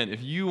man,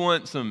 if you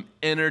want some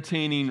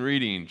entertaining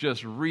reading,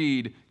 just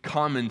read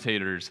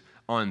commentators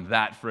on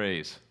that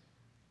phrase.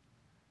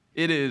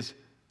 It is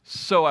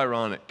so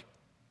ironic.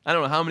 I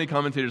don't know how many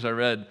commentators I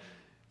read.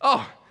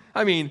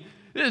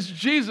 This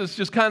Jesus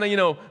just kind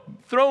of,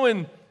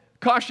 throwing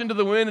caution to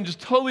the wind and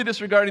just totally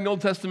disregarding the Old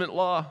Testament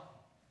law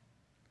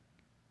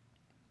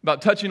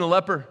about touching a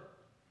leper.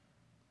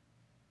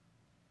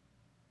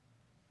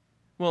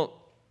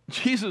 Well,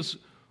 Jesus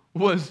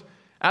was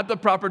at the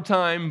proper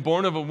time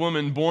born of a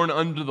woman born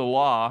under the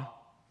law,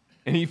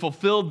 and he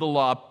fulfilled the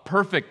law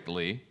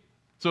perfectly.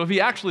 So if he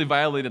actually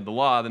violated the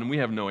law, then we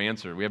have no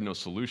answer. We have no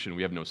solution.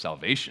 We have no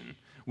salvation.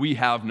 We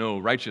have no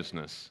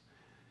righteousness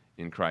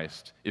in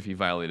Christ if he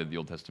violated the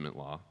Old Testament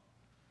law.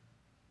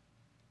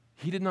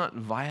 He did not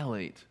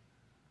violate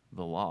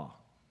the law.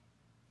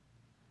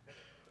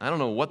 I don't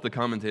know what the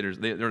commentators,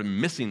 they're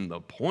missing the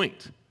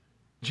point.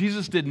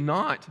 Jesus did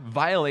not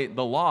violate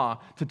the law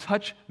to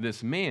touch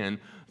this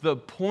man. The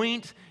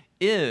point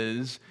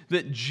is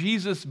that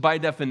Jesus, by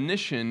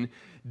definition,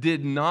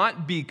 did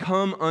not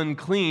become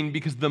unclean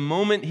because the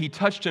moment he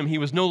touched him, he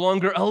was no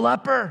longer a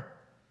leper.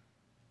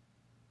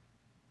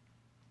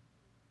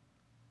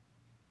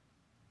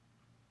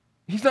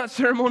 He's not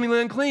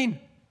ceremonially unclean.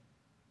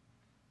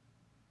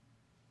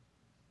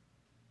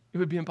 It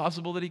would be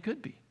impossible that he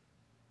could be.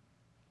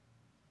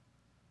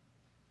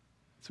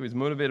 So he's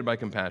motivated by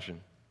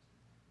compassion.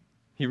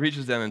 He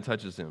reaches down and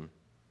touches him.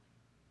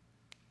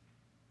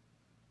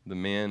 The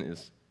man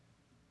is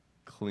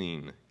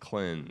clean,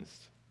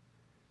 cleansed.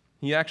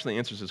 He actually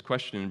answers his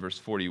question in verse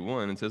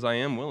 41 and says, I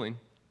am willing,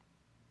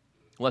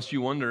 lest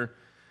you wonder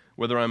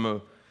whether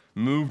I'm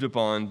moved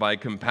upon by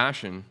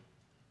compassion.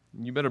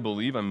 You better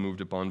believe I'm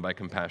moved upon by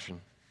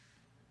compassion.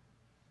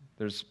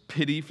 There's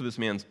pity for this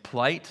man's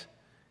plight.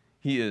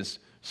 He is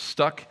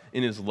stuck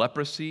in his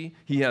leprosy.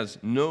 He has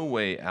no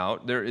way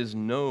out. There is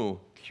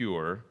no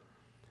cure.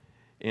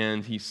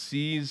 And he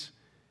sees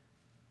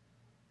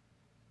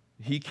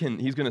he's going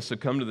to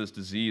succumb to this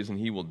disease and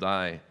he will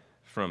die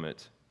from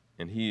it.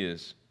 And he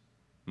is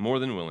more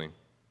than willing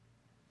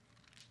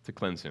to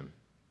cleanse him.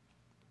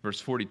 Verse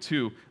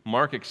 42,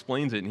 Mark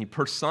explains it, and he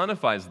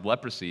personifies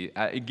leprosy.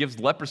 It gives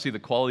leprosy the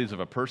qualities of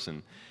a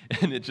person.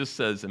 And it just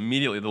says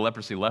immediately the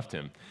leprosy left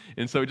him.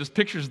 And so it just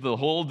pictures the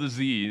whole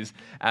disease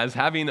as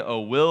having a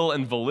will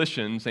and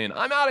volition, saying,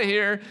 I'm out of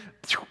here.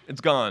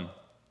 It's gone.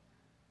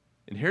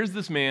 And here's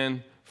this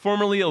man,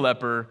 formerly a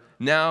leper,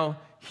 now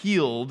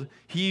healed.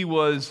 He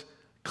was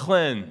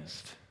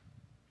cleansed.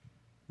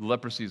 The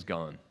leprosy's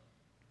gone.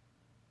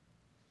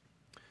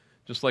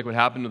 Just like what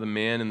happened to the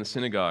man in the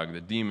synagogue,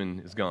 the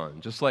demon is gone.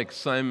 Just like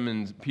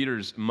Simon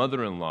Peter's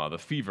mother-in-law, the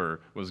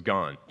fever was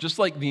gone. Just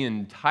like the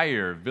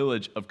entire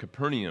village of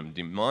Capernaum,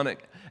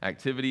 demonic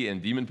activity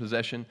and demon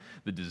possession,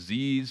 the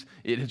disease,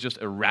 it has just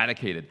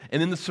eradicated.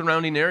 And in the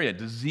surrounding area,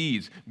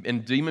 disease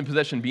and demon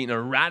possession being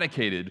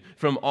eradicated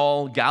from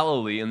all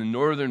Galilee and the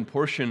northern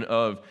portion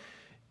of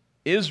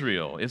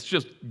Israel. It's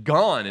just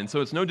gone. And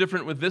so it's no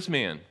different with this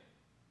man.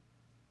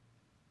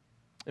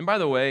 And by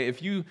the way,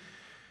 if you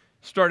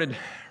started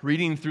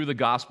reading through the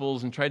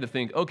Gospels and tried to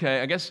think,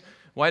 okay, I guess,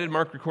 why did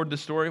Mark record this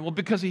story? Well,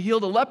 because he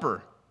healed a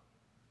leper.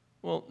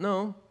 Well,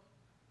 no.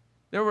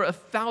 There were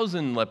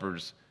 1,000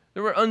 lepers.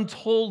 There were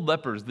untold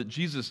lepers that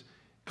Jesus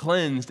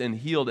cleansed and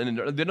healed, and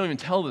they don't even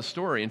tell the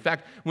story. In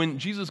fact, when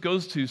Jesus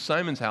goes to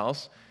Simon's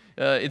house,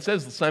 it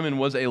says that Simon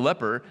was a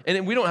leper,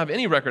 and we don't have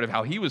any record of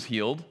how he was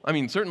healed. I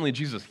mean, certainly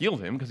Jesus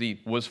healed him because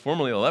he was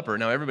formerly a leper.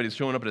 Now everybody's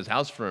showing up at his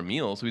house for a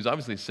meal, so he's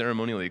obviously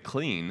ceremonially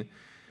clean.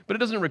 But it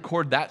doesn't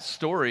record that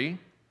story.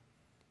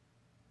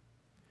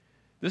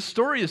 This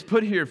story is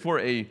put here for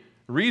a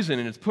reason,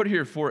 and it's put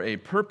here for a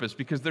purpose,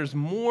 because there's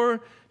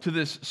more to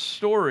this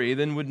story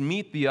than would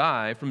meet the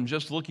eye from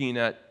just looking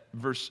at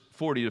verse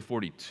 40 to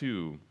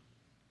 42.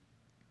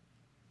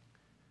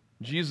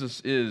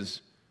 Jesus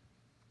is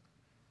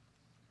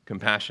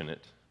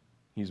compassionate.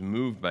 He's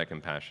moved by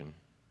compassion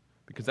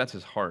because that's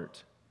his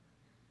heart.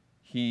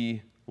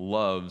 He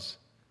loves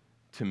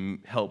to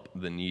help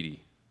the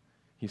needy.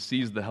 He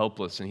sees the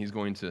helpless, and he's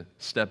going to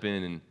step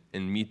in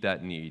and meet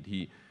that need.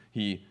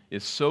 He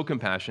is so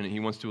compassionate, he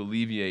wants to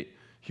alleviate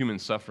human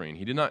suffering.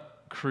 He did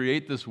not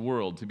create this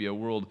world to be a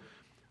world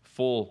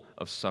full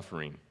of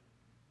suffering.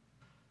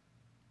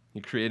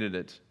 He created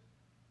it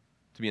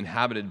to be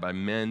inhabited by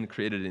men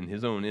created in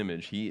his own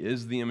image. He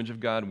is the image of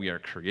God. We are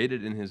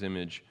created in his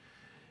image.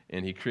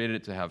 And he created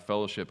it to have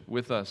fellowship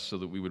with us so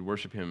that we would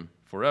worship him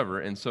forever.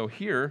 And so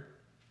here,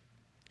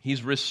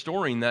 he's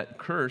restoring that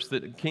curse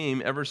that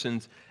came ever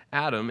since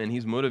Adam, and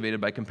he's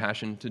motivated by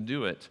compassion to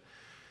do it.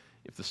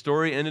 If the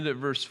story ended at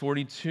verse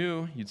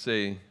 42, you'd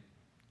say,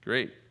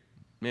 great,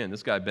 man,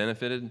 this guy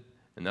benefited,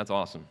 and that's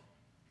awesome.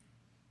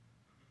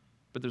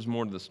 But there's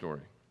more to the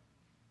story.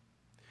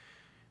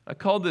 I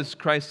called this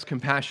Christ's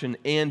compassion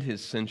and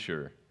his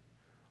censure.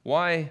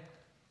 Why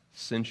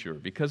censure?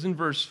 Because in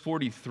verse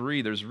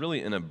 43, there's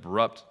really an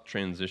abrupt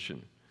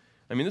transition.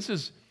 I mean,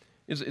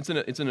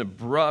 it's an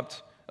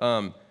abrupt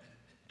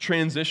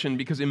transition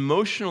because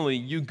emotionally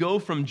you go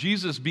from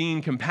Jesus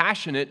being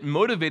compassionate,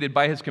 motivated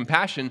by his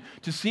compassion,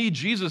 to see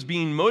Jesus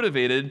being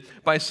motivated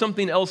by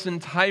something else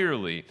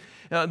entirely.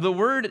 The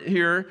word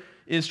here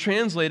is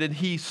translated,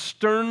 he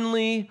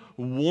sternly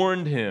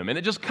warned him. And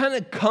it just kind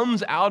of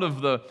comes out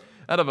of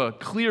a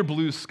clear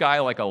blue sky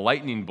like a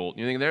lightning bolt.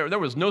 You think there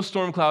was no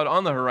storm cloud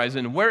on the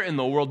horizon. Where in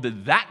the world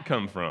did that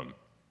come from?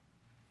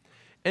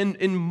 And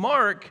in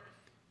Mark,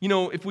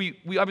 if we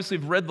obviously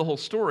have read the whole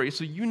story,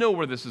 so you know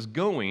where this is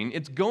going.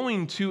 It's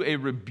going to a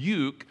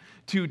rebuke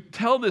to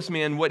tell this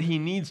man what he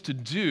needs to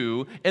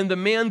do, and the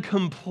man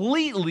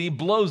completely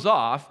blows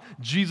off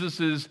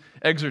Jesus'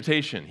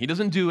 exhortation. He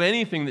doesn't do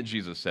anything that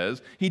Jesus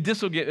says. He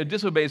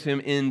disobeys him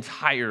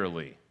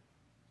entirely.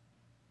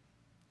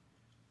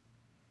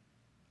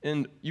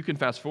 And you can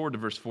fast forward to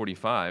verse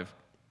 45.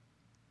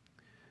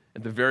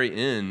 At the very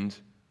end,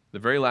 the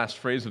very last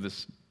phrase of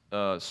this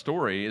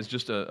story is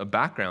just a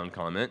background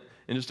comment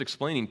and just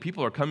explaining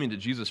people are coming to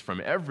Jesus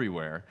from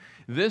everywhere.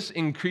 This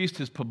increased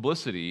his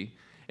publicity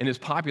and his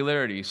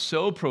popularity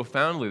so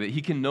profoundly that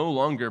he can no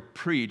longer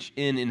preach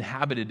in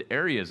inhabited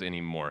areas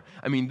anymore.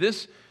 I mean,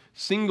 this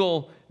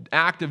single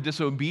act of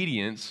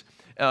disobedience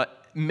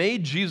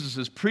made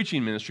Jesus'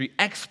 preaching ministry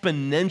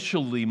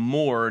exponentially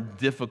more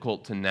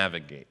difficult to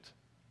navigate.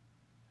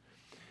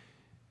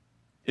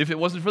 If it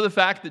wasn't for the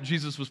fact that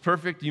Jesus was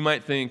perfect, you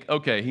might think,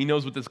 okay, he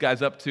knows what this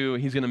guy's up to,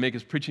 he's going to make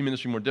his preaching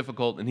ministry more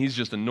difficult, and he's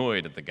just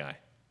annoyed at the guy.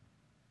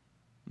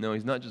 No,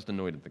 he's not just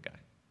annoyed at the guy.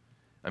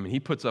 I mean, he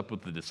puts up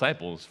with the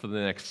disciples for the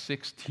next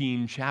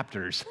 16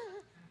 chapters.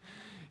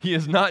 He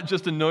is not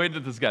just annoyed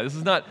at this guy. This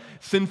is not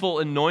sinful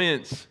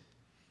annoyance.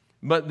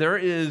 But there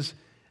is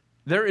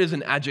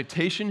an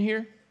agitation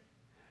here,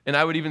 and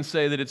I would even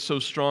say that it's so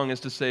strong as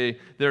to say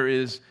there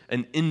is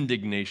an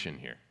indignation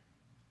here.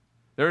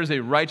 There is a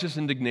righteous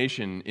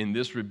indignation in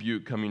this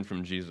rebuke coming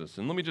from Jesus.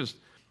 And let me just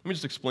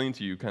explain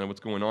to you kind of what's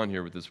going on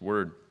here with this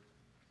word.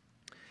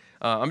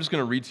 I'm just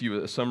going to read to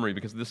you a summary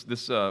because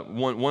this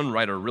one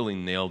writer really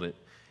nailed it.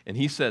 And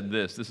he said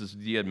this is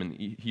D.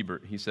 Edmund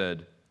Hebert. He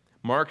said,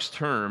 Mark's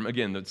term,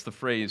 again, that's the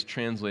phrase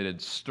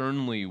translated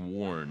sternly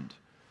warned.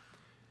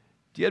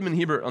 D. Edmund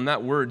Hebert on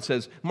that word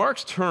says,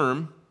 Mark's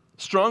term,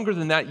 stronger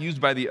than that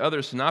used by the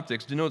other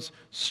synoptics, denotes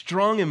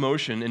strong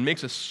emotion and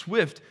makes a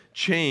swift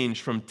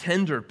change from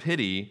tender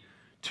pity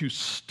to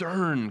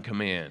stern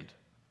command.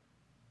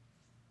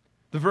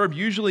 The verb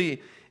usually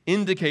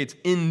indicates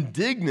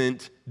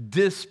indignant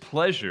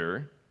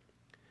displeasure,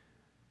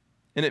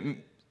 and it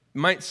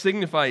might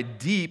signify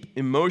deep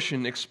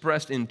emotion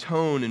expressed in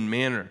tone and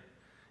manner.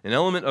 An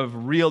element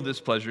of real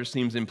displeasure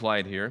seems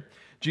implied here.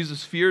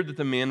 Jesus feared that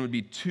the man would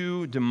be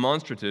too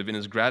demonstrative in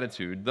his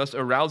gratitude, thus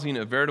arousing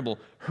a veritable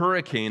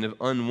hurricane of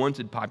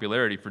unwanted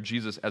popularity for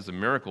Jesus as a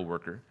miracle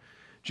worker.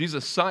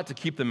 Jesus sought to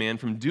keep the man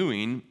from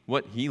doing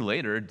what he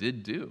later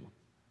did do.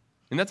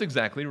 And that's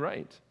exactly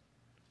right.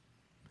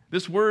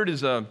 This word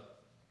is a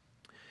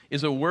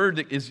word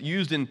that is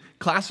used in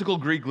classical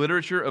Greek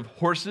literature of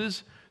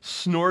horses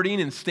snorting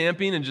and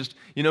stamping and just,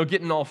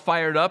 getting all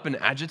fired up and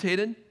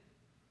agitated.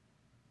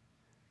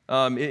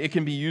 It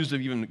can be used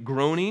of even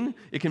groaning.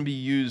 It can be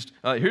used,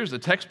 here's the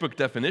textbook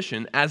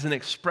definition, as an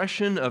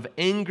expression of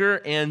anger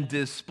and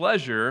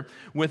displeasure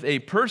with a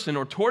person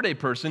or toward a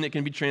person. It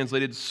can be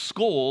translated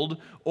scold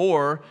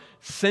or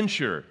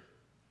censure.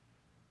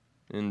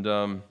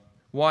 And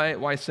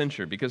why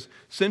censure? Because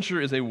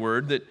censure is a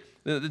word that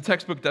the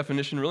textbook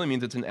definition really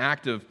means it's an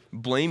act of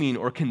blaming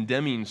or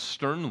condemning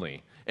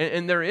sternly.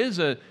 And there is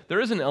an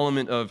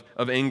element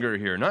of anger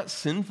here, not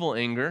sinful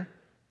anger,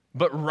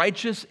 but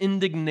righteous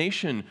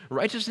indignation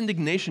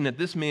at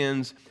this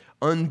man's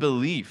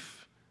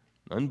unbelief.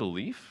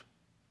 Unbelief?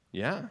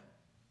 Yeah,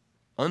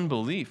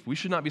 unbelief. We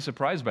should not be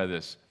surprised by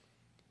this.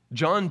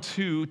 John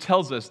 2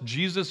 tells us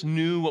Jesus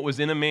knew what was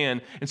in a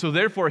man, and so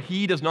therefore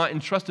he does not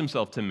entrust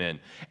himself to men.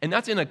 And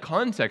that's in a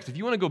context, if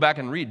you want to go back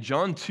and read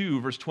John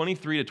 2, verse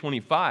 23 to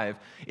 25,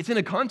 it's in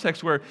a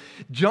context where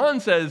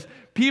John says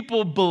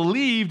people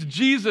believed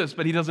Jesus,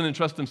 but he doesn't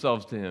entrust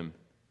themselves to him.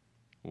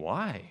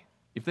 Why?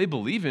 If they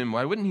believe him,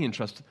 why wouldn't he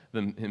entrust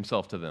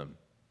himself to them?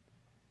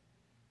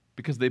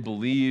 Because they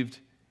believed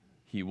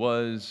he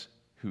was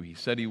who he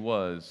said he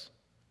was,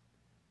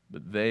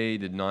 but they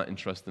did not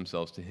entrust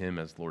themselves to him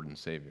as Lord and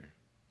Savior.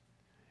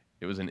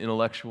 It was an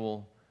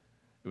intellectual,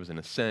 it was an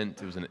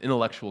assent, it was an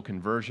intellectual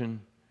conversion,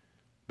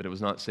 But it was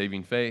not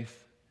saving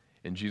faith,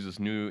 and Jesus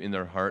knew in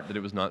their heart that it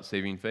was not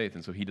saving faith,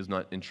 and so he does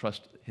not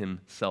entrust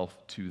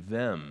himself to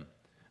them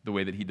the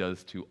way that he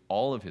does to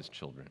all of his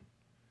children.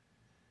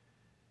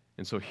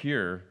 And so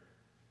here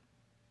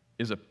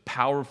is a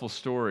powerful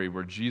story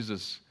where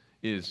Jesus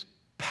is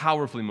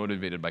powerfully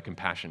motivated by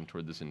compassion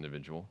toward this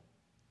individual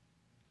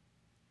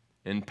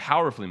and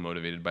powerfully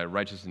motivated by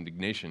righteous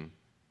indignation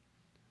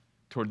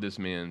toward this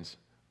man's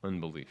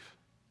unbelief.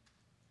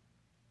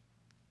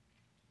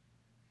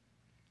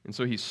 And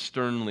so he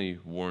sternly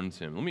warns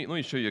him. Let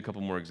me show you a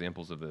couple more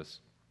examples of this.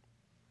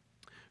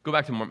 Go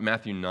back to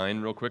Matthew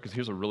 9 real quick, because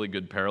here's a really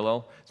good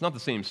parallel. It's not the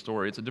same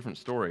story, it's a different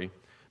story,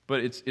 but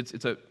it's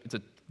a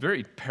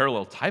very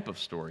parallel type of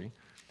story.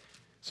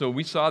 So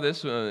we saw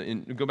this,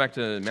 go back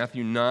to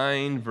Matthew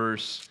 9,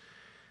 verse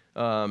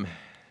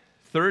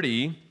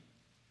 30.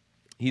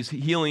 He's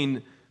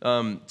healing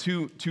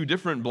two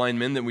different blind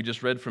men that we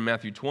just read from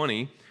Matthew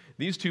 20.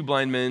 These two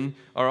blind men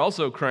are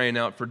also crying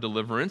out for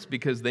deliverance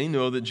because they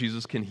know that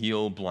Jesus can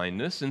heal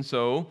blindness. And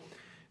so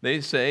they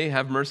say,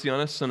 "Have mercy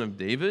on us, Son of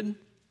David."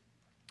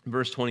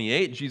 Verse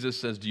 28, Jesus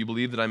says, "Do you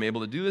believe that I'm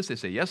able to do this?" They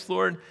say, "Yes,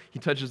 Lord." He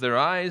touches their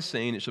eyes,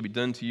 saying, "It shall be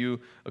done to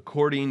you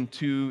according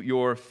to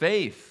your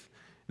faith."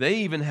 They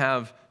even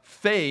have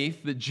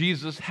faith that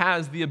Jesus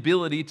has the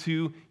ability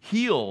to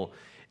heal.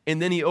 And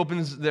then he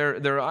opens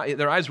their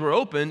eyes were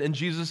open, and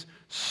Jesus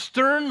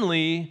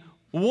sternly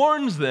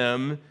warns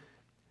them,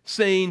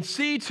 saying,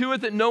 "See to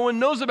it that no one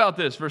knows about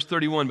this." Verse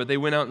 31, but they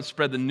went out and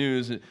spread the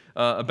news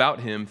about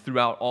him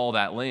throughout all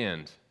that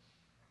land.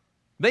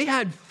 They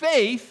had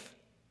faith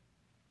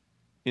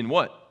in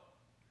what?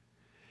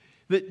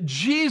 That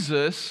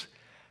Jesus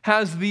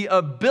has the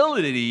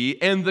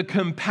ability and the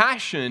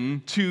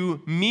compassion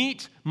to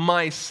meet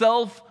my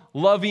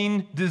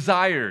self-loving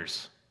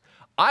desires.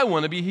 I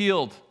want to be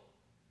healed.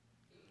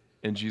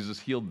 And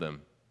Jesus healed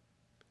them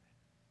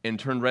and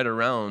turned right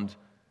around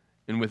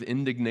and with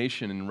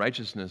indignation and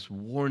righteousness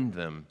warned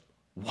them,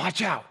 "Watch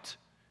out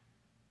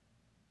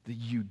that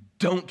you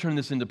don't turn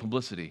this into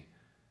publicity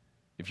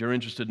if you're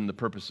interested in the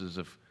purposes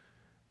of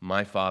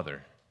my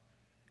Father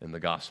and the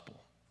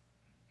gospel."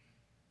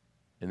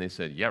 And they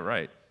said, "Yeah,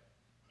 right.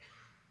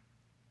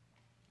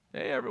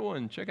 Hey,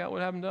 everyone, check out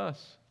what happened to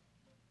us."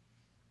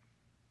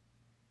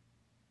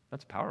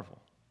 That's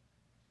powerful.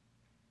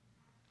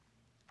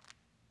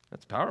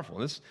 That's powerful.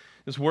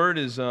 This word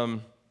is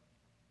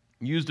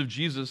used of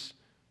Jesus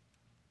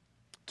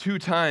 2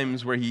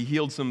 times where he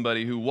healed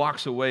somebody who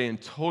walks away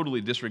and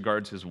totally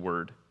disregards his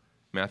word.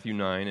 Matthew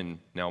 9 and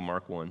now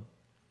Mark 1.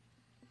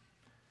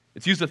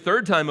 It's used a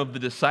 3rd time of the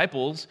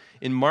disciples.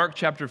 In Mark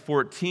chapter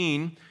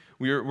 14,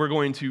 we're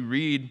going to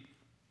read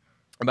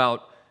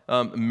about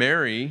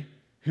Mary,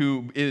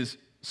 who is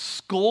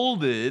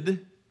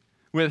scolded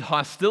with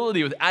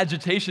hostility, with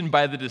agitation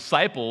by the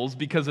disciples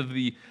because of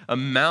the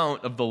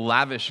amount of the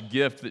lavish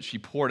gift that she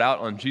poured out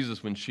on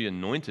Jesus when she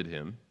anointed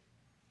him.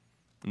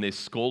 And they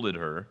scolded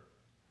her.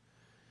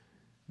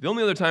 The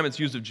only other time it's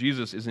used of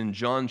Jesus is in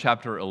John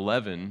chapter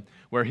 11,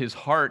 where his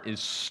heart is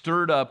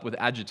stirred up with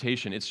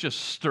agitation. It's just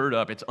stirred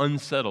up. It's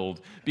unsettled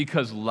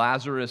because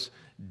Lazarus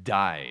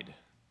died.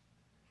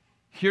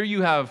 Here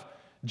you have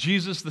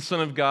Jesus, the Son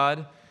of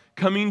God,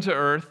 coming to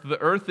earth, the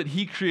earth that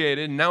he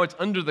created, and now it's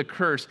under the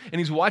curse, and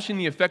he's watching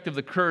the effect of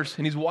the curse,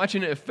 and he's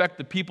watching it affect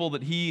the people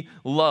that he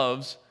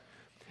loves,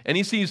 and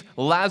he sees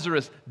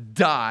Lazarus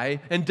die,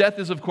 and death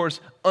is, of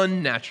course,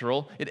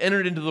 unnatural. It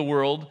entered into the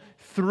world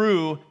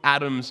through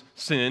Adam's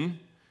sin,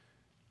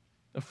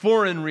 a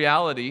foreign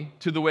reality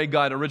to the way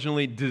God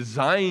originally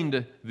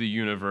designed the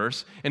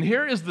universe. And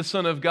here is the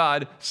Son of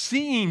God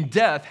seeing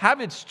death have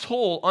its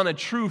toll on a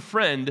true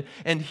friend,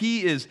 and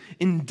he is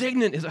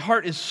indignant. His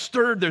heart is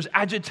stirred. There's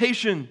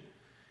agitation.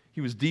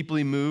 He was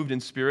deeply moved in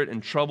spirit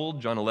and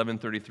troubled, John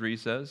 11:33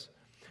 says.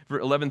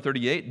 Verse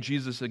 11:38,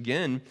 Jesus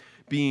again,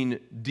 being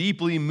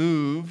deeply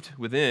moved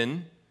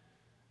within,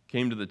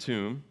 came to the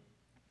tomb,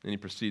 and he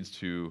proceeds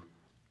to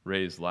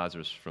raise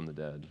Lazarus from the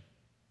dead.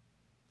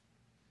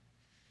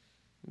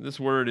 This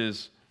word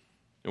is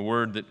a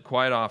word that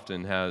quite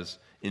often has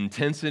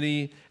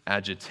intensity,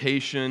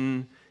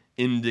 agitation,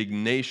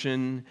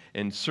 indignation,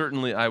 and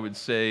certainly I would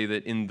say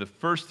that in the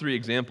first 3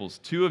 examples,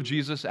 2 of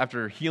Jesus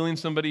after healing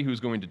somebody who's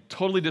going to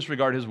totally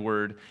disregard his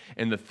word,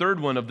 and the 3rd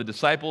one of the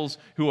disciples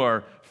who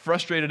are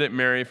frustrated at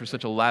Mary for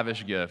such a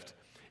lavish gift,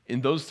 in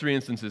those 3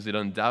 instances it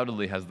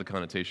undoubtedly has the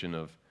connotation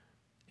of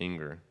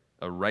anger,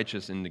 a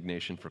righteous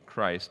indignation for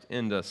Christ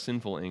and a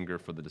sinful anger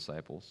for the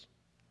disciples.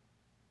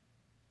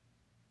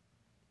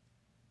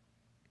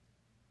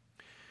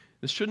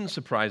 This shouldn't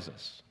surprise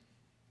us.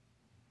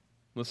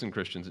 Listen,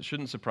 Christians, it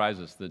shouldn't surprise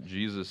us that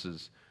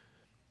Jesus'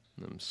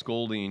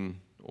 scolding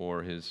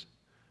or his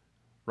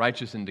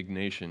righteous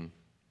indignation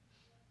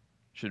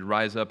should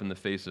rise up in the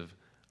face of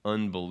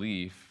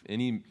unbelief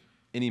any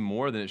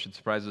more than it should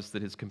surprise us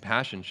that his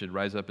compassion should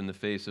rise up in the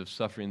face of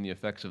suffering the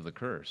effects of the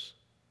curse.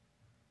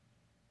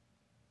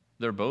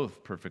 They're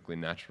both perfectly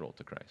natural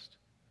to Christ.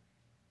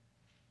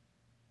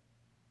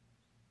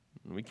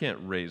 We can't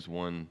raise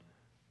one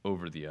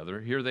over the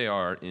other. Here they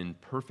are in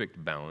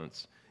perfect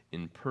balance,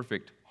 in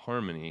perfect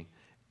harmony,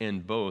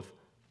 and both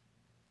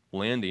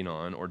landing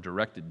on or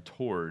directed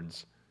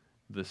towards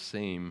the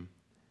same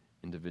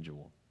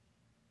individual.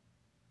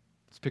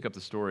 Let's pick up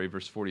the story,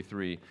 verse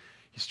 43.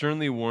 He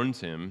sternly warns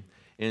him,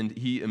 and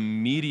he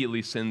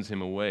immediately sends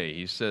him away.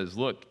 He says,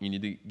 look, you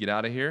need to get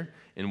out of here.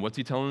 And what's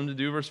he telling him to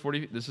do, verse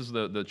 40? This is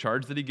the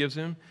charge that he gives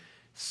him.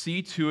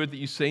 See to it that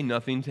you say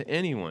nothing to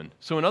anyone.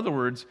 So in other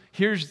words,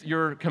 here's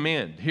your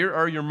command. Here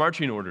are your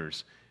marching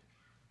orders.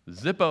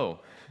 Zippo.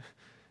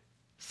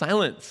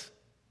 Silence.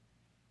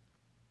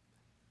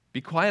 Be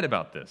quiet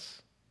about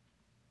this.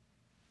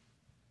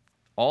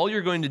 All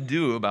you're going to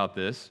do about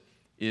this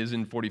is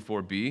in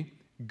 44b,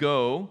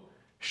 go,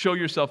 show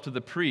yourself to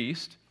the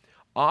priest,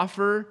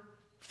 offer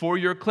for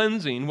your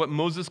cleansing what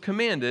Moses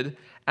commanded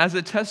as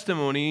a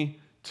testimony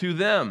to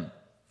them.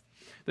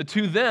 The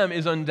to them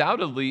is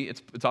undoubtedly,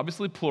 it's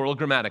obviously plural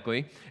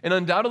grammatically, and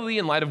undoubtedly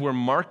in light of where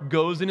Mark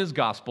goes in his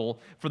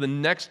gospel for the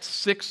next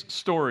 6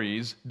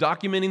 stories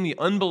documenting the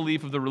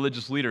unbelief of the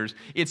religious leaders,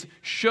 it's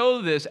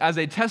show this as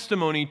a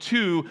testimony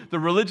to the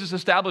religious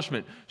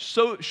establishment.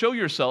 So show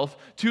yourself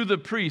to the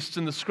priests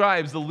and the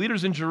scribes, the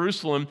leaders in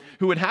Jerusalem,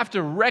 who would have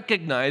to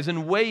recognize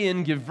and weigh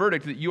in, give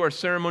verdict that you are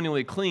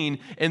ceremonially clean,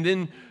 and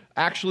then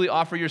actually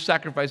offer your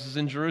sacrifices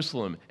in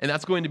Jerusalem. And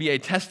that's going to be a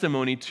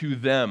testimony to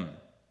them.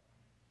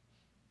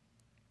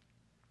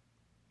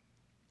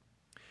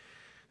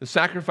 The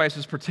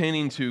sacrifices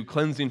pertaining to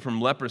cleansing from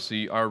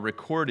leprosy are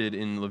recorded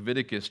in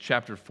Leviticus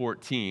chapter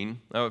 14.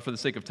 For the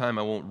sake of time,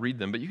 I won't read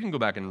them, but you can go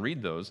back and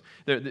read those.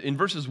 In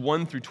verses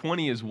 1 through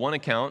 20 is one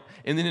account,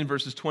 and then in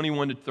verses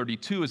 21 to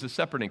 32 is a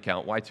separate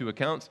account. Why 2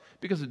 accounts?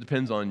 Because it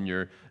depends on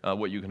your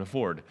what you can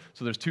afford.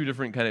 So there's 2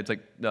 different kind of, it's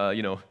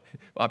like,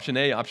 option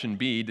A, option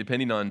B,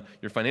 depending on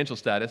your financial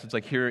status. It's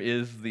like, here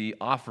is the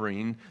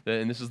offering,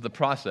 and this is the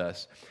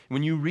process.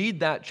 When you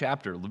read that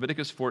chapter,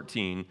 Leviticus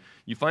 14,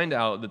 you find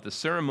out that the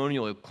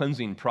ceremonial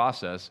cleansing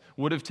process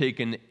would have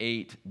taken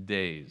 8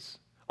 days.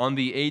 On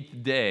the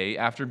 8th day,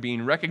 after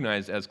being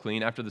recognized as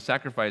clean, after the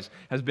sacrifice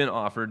has been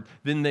offered,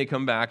 then they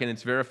come back and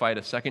it's verified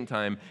a second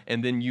time,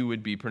 and then you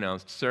would be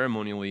pronounced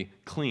ceremonially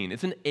clean.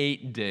 It's an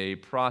 8-day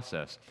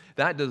process.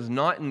 That does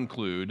not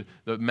include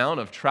the amount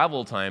of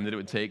travel time that it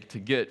would take to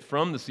get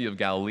from the Sea of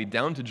Galilee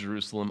down to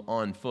Jerusalem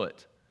on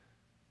foot.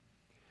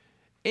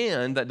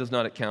 And that does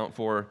not account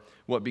for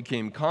what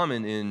became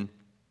common in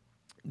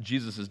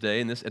Jesus'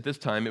 day, and at this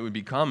time, it would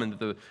be common that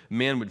the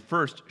man would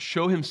first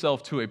show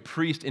himself to a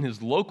priest in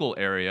his local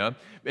area,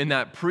 and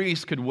that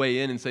priest could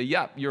weigh in and say,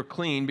 yeah, you're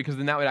clean, because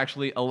then that would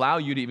actually allow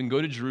you to even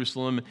go to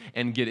Jerusalem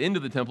and get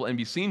into the temple and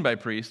be seen by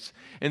priests.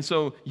 And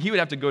so he would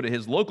have to go to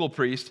his local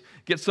priest,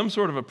 get some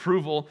sort of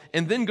approval,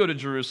 and then go to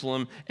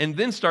Jerusalem, and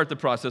then start the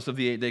process of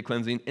the 8-day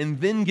cleansing, and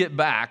then get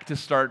back to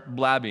start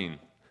blabbing.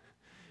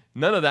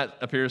 None of that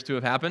appears to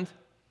have happened.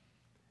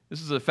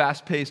 This is a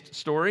fast-paced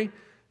story.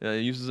 He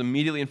uses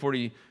immediately in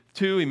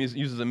 42, he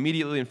uses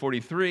immediately in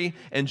 43,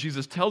 and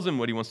Jesus tells him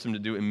what he wants him to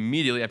do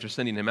immediately after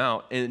sending him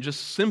out, and it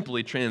just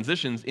simply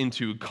transitions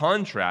into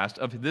contrast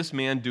of this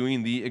man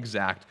doing the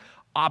exact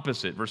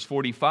opposite. Verse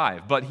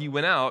 45, but he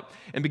went out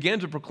and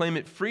began to proclaim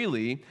it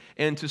freely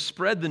and to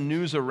spread the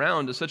news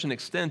around to such an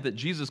extent that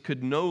Jesus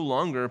could no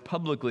longer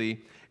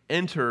publicly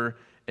enter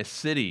a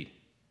city.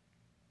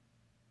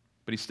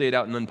 But he stayed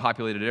out in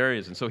unpopulated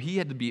areas. And so he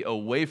had to be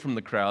away from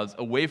the crowds,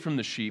 away from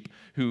the sheep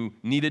who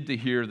needed to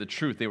hear the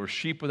truth. They were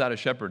sheep without a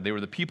shepherd. They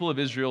were the people of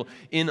Israel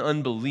in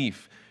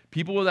unbelief.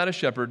 People without a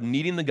shepherd,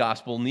 needing the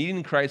gospel,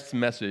 needing Christ's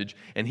message,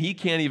 and he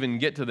can't even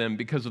get to them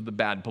because of the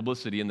bad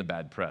publicity and the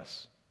bad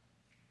press.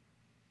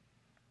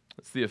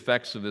 It's the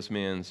effects of this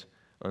man's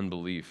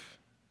unbelief.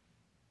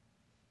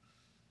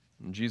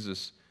 And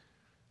Jesus,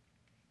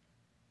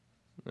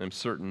 I'm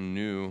certain,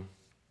 knew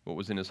what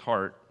was in his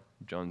heart.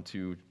 John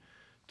 2:23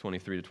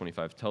 to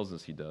 25 tells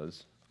us he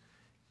does.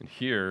 And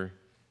here,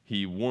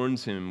 he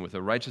warns him with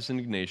a righteous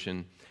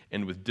indignation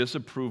and with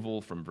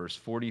disapproval from verse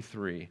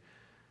 43.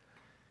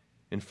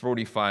 And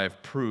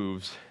 45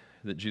 proves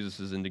that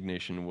Jesus'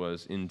 indignation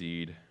was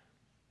indeed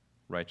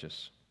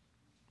righteous.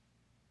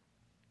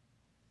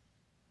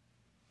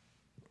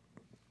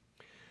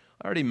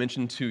 I already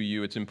mentioned to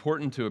you, it's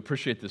important to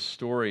appreciate this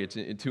story.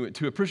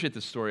 To appreciate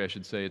this story, I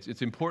should say,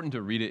 it's important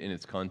to read it in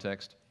its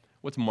context.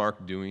 What's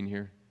Mark doing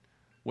here?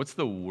 What's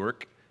the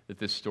work that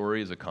this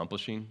story is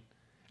accomplishing?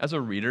 As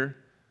a reader,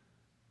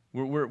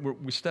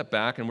 we step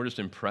back and we're just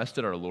impressed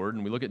at our Lord,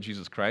 and we look at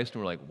Jesus Christ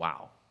and we're like,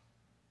 wow.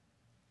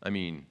 I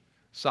mean,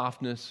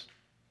 softness,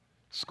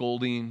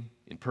 scolding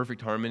in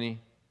perfect harmony,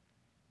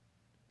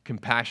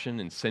 compassion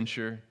and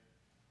censure.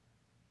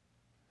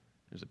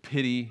 There's a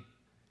pity,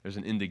 there's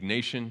an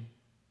indignation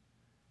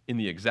in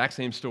the exact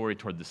same story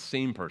toward the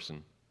same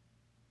person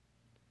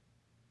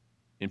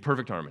in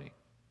perfect harmony.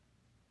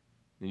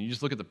 And you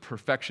just look at the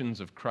perfections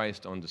of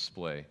Christ on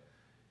display.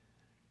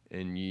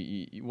 And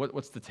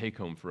what's the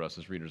take-home for us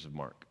as readers of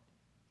Mark?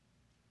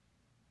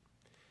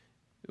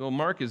 Well,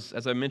 Mark is,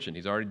 as I mentioned,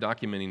 he's already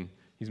documenting,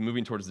 he's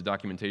moving towards the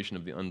documentation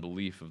of the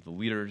unbelief of the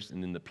leaders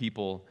and then the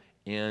people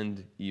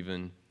and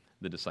even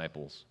the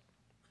disciples.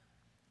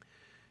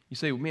 You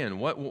say, man,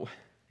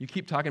 You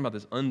keep talking about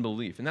this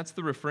unbelief, and that's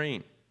the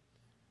refrain.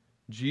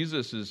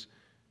 Jesus is,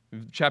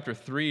 chapter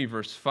 3,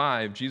 verse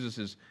 5, Jesus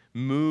is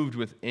moved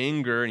with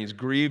anger, and he's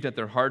grieved at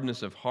their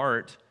hardness of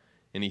heart,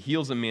 and he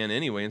heals a man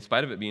anyway, in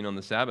spite of it being on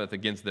the Sabbath,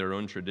 against their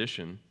own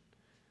tradition.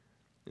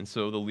 And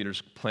so the leaders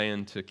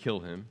plan to kill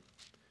him.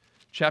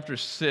 Chapter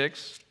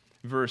 6,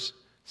 verse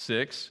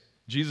 6,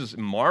 Jesus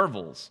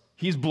marvels.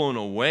 He's blown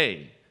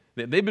away.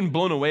 They've been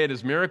blown away at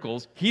his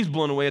miracles. He's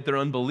blown away at their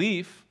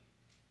unbelief.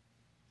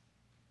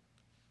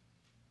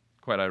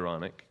 Quite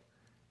ironic.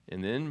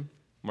 And then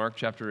Mark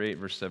chapter 8,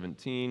 verse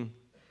 17,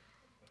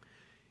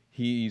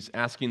 he's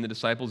asking the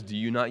disciples, do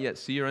you not yet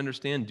see or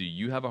understand? Do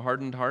you have a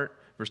hardened heart?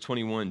 Verse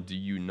 21, do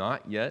you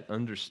not yet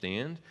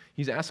understand?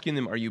 He's asking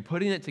them, are you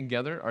putting it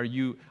together? Are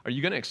you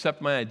going to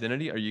accept my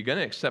identity? Are you going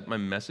to accept my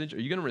message?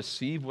 Are you going to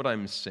receive what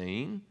I'm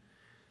saying?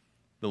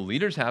 The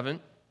leaders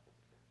haven't.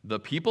 The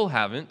people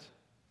haven't.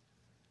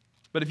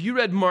 But if you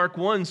read Mark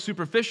 1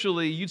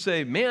 superficially, you'd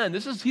say, man,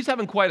 he's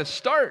having quite a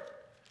start.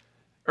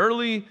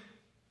 Early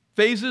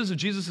phases of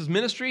Jesus'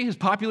 ministry, his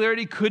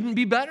popularity couldn't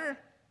be better.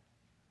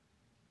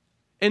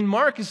 And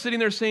Mark is sitting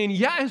there saying,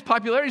 yeah, his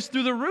popularity is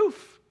through the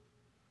roof.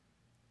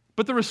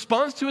 But the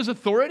response to his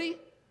authority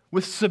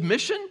with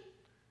submission?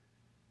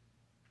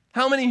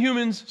 How many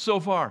humans so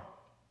far?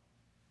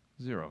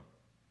 0.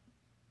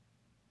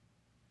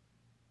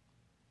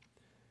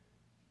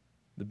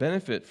 The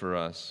benefit for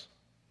us,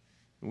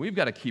 we've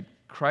got to keep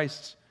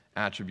Christ's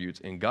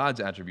attributes and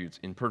God's attributes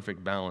in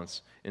perfect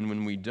balance. And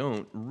when we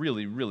don't,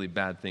 really, really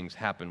bad things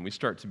happen. We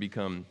start to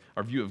become,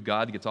 our view of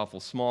God gets awful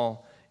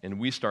small, and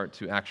we start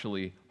to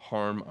actually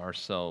harm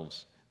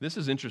ourselves. This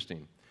is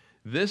interesting.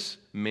 This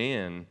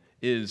man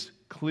is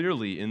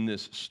clearly in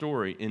this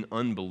story in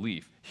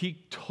unbelief.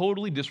 He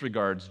totally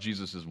disregards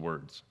Jesus'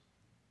 words.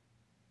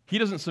 He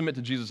doesn't submit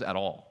to Jesus at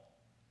all.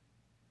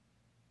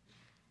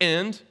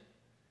 And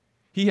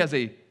he has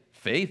a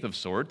faith of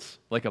sorts,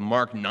 like a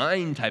Mark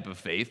 9 type of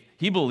faith.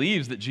 He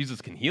believes that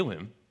Jesus can heal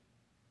him.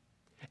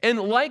 And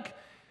like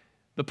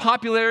the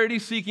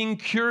popularity-seeking,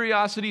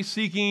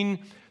 curiosity-seeking,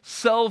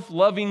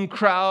 self-loving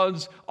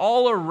crowds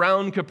all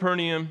around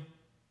Capernaum,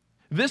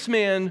 this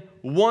man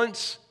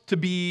wants to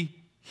be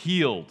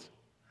healed.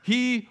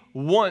 He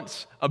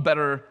wants a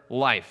better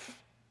life.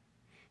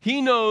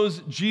 He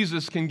knows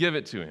Jesus can give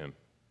it to him.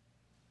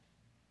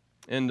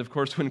 And of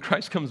course, when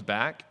Christ comes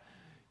back,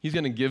 he's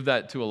going to give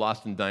that to a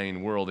lost and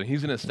dying world, and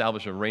he's going to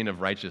establish a reign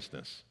of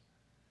righteousness.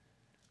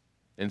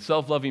 And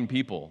self-loving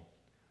people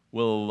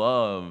will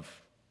love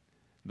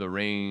the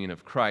reign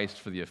of Christ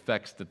for the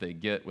effects that they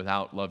get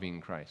without loving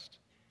Christ.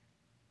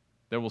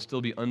 There will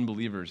still be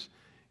unbelievers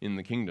in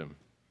the kingdom.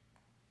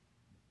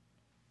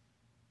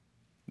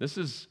 This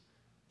is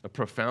a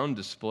profound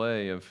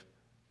display of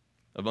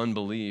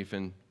unbelief.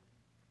 And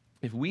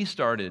if we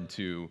started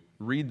to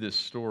read this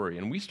story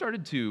and we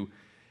started to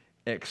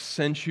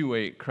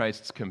accentuate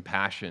Christ's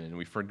compassion and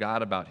we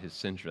forgot about his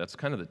censure, that's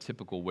kind of the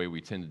typical way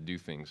we tend to do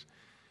things,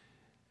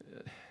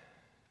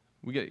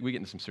 we get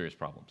into some serious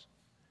problems.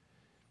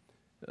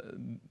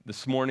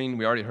 This morning,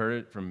 we already heard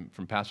it from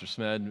Pastor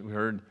Smed. We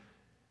heard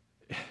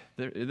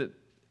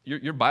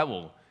your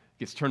Bible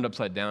gets turned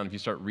upside down if you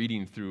start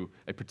reading through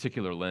a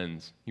particular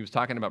lens. He was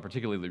talking about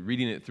particularly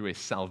reading it through a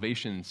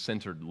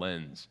salvation-centered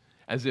lens,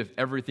 as if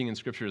everything in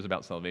Scripture is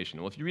about salvation.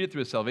 Well, if you read it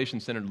through a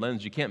salvation-centered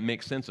lens, you can't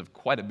make sense of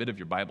quite a bit of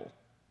your Bible.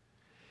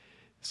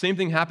 Same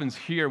thing happens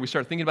here. We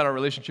start thinking about our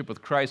relationship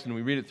with Christ, and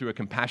we read it through a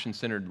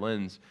compassion-centered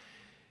lens.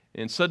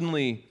 And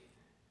suddenly,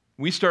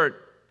 we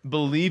start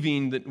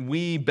believing that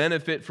we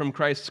benefit from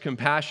Christ's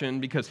compassion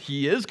because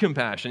he is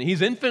compassionate.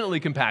 He's infinitely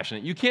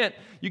compassionate. You can't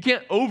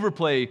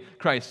overplay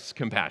Christ's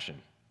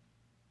compassion.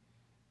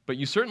 But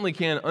you certainly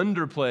can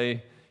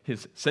underplay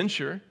his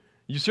censure.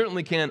 You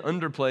certainly can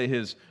underplay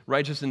his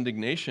righteous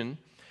indignation.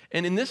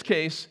 And in this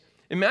case,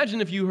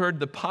 imagine if you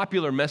heard the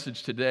popular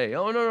message today.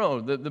 Oh,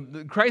 no,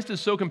 the Christ is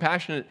so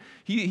compassionate.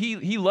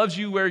 He loves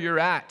you where you're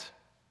at.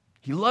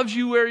 He loves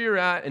you where you're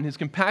at, and his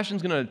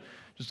compassion's going to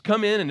just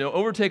come in and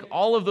overtake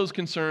all of those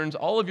concerns,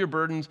 all of your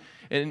burdens.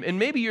 And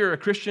maybe you're a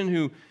Christian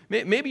who,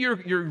 maybe you're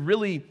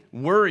really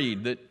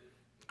worried that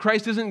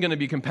Christ isn't going to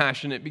be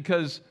compassionate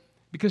because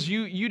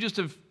you just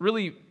have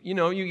really,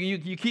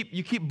 you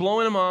keep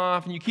blowing him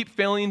off and you keep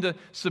failing to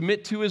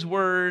submit to his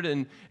word,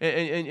 and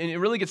it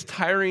really gets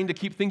tiring to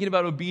keep thinking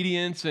about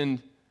obedience.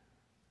 And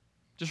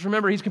just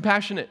remember, he's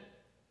compassionate.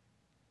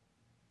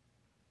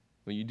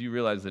 Well, you do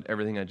realize that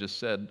everything I just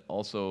said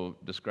also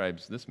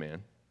describes this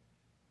man.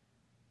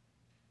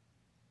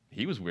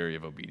 He was weary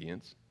of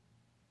obedience.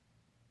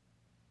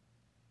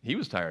 He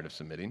was tired of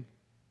submitting.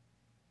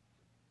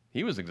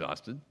 He was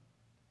exhausted.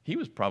 He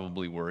was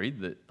probably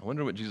worried that, I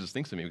wonder what Jesus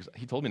thinks of me, because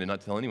he told me to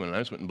not tell anyone, and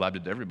I just went and blabbed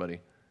it to everybody.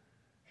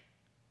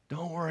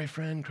 Don't worry,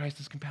 friend, Christ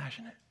is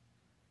compassionate.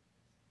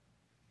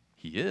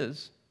 He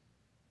is.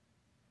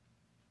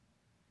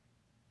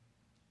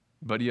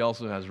 But he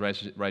also has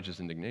righteous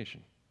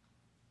indignation.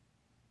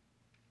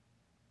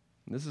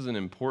 This is an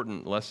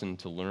important lesson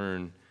to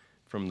learn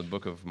from the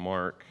book of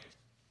Mark.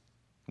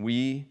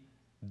 We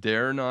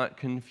dare not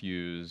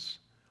confuse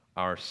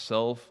our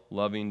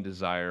self-loving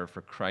desire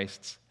for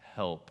Christ's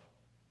help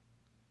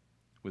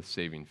with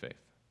saving faith.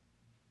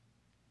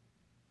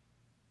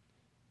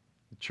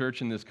 The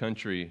church in this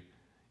country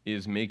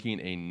is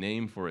making a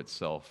name for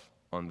itself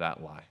on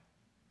that lie.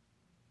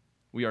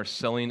 We are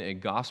selling a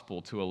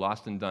gospel to a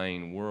lost and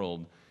dying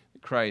world.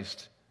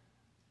 Christ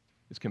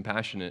is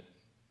compassionate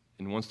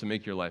and wants to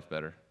make your life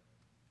better.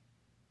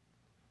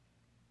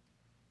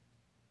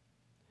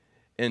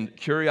 And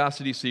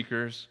curiosity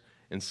seekers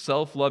and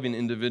self-loving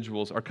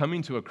individuals are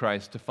coming to a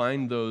Christ to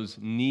find those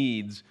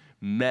needs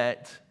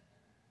met.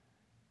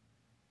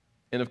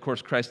 And of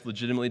course, Christ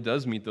legitimately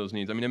does meet those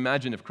needs. I mean,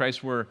 imagine if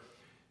Christ were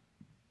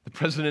the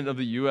president of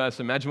the U.S.,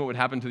 imagine what would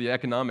happen to the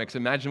economics,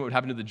 imagine what would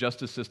happen to the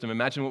justice system,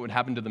 imagine what would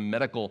happen to the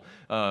medical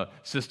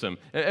system.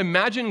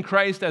 Imagine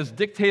Christ as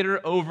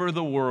dictator over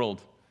the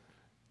world.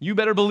 You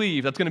better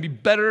believe that's going to be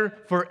better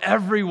for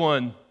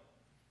everyone.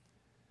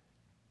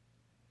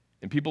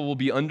 And people will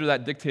be under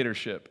that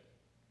dictatorship.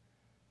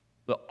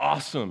 The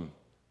awesome,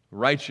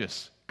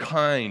 righteous,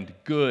 kind,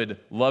 good,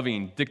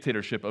 loving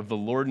dictatorship of the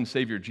Lord and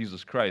Savior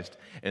Jesus Christ,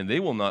 and they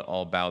will not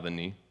all bow the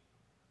knee.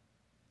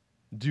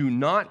 Do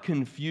not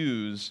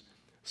confuse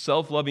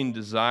self-loving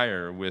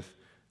desire with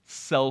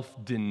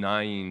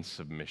self-denying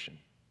submission.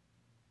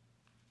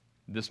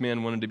 This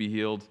man wanted to be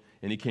healed,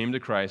 and he came to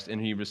Christ,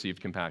 and he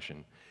received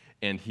compassion.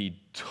 And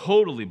he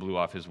totally blew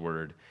off his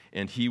word,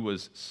 and he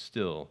was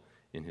still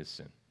in his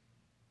sin.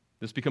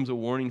 This becomes a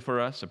warning for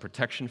us, a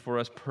protection for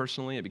us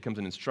personally. It becomes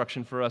an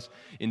instruction for us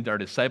in our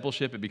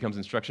discipleship. It becomes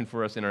instruction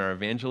for us in our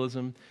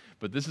evangelism.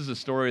 But this is a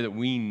story that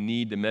we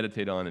need to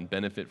meditate on and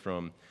benefit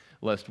from,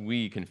 lest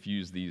we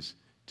confuse these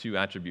two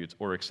attributes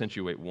or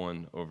accentuate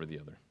one over the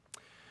other.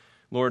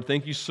 Lord,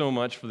 thank you so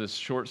much for this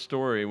short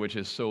story, which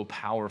is so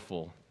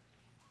powerful.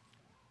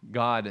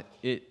 God,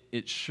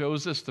 it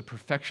shows us the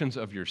perfections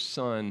of your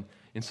Son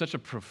in such a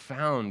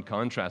profound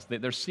contrast.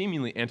 They're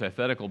seemingly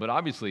antithetical, but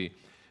obviously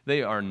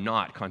they are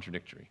not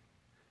contradictory.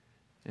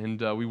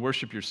 And we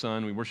worship your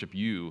Son, we worship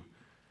you,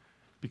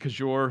 because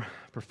your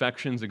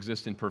perfections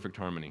exist in perfect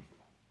harmony.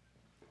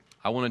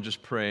 I want to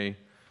just pray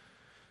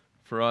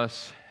for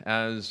us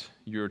as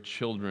your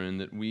children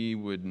that we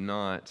would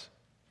not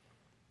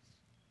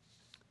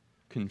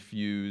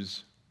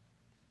confuse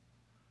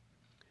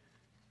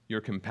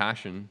your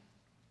compassion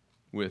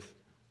with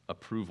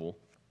approval.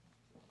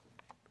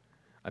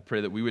 I pray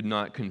that we would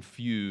not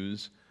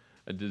confuse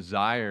a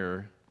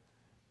desire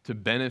to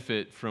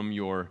benefit from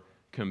your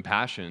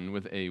compassion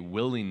with a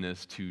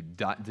willingness to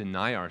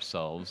deny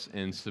ourselves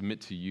and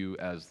submit to you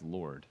as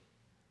Lord.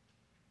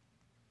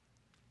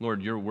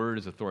 Lord, your word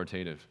is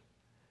authoritative,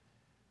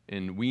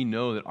 and we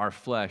know that our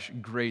flesh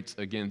grates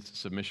against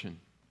submission.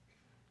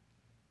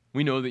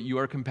 We know that you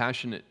are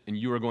compassionate and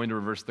you are going to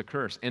reverse the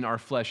curse, and our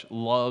flesh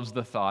loves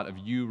the thought of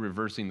you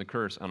reversing the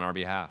curse on our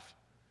behalf.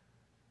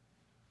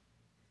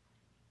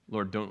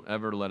 Lord, don't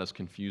ever let us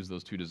confuse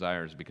those two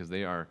desires because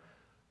they are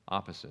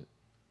opposite.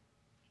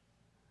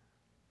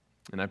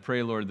 And I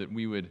pray, Lord, that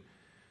we would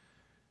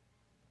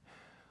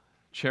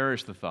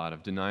cherish the thought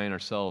of denying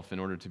ourselves in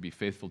order to be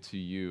faithful to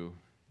you,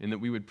 and that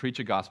we would preach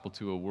a gospel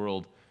to a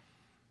world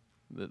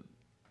that,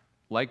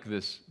 like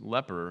this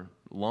leper,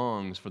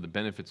 longs for the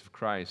benefits of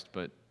Christ,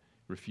 but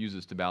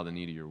refuses to bow the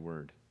knee to your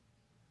word.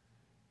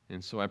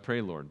 And so I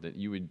pray, Lord, that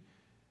you would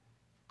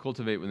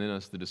cultivate within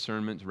us the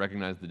discernment to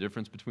recognize the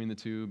difference between the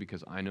two,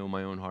 because I know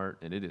my own heart,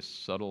 and it is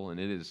subtle and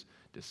it is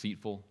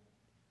deceitful.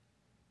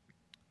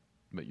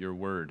 But your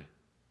word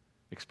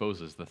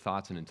exposes the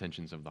thoughts and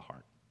intentions of the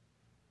heart.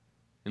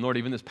 And Lord,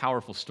 even this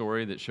powerful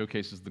story that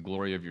showcases the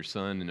glory of your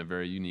Son in a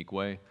very unique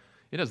way,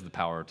 it has the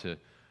power to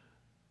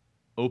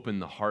open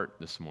the heart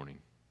this morning.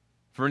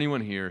 For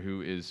anyone here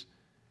who is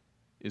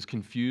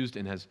confused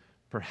and has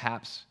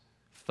perhaps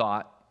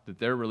thought that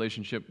their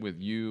relationship with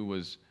you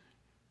was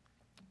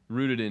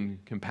rooted in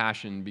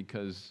compassion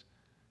because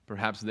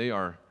perhaps they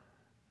are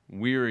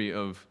weary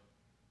of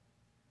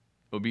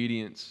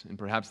obedience, and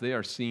perhaps they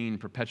are seeing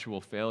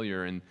perpetual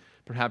failure, and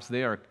perhaps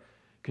they are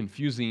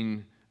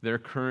confusing their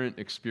current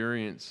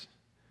experience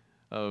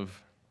of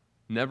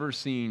never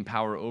seeing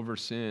power over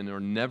sin, or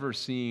never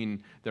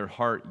seeing their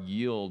heart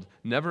yield,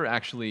 never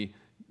actually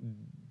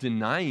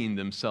denying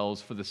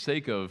themselves for the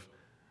sake of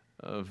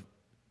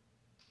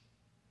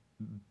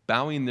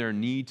bowing their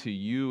knee to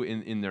you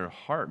in their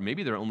heart.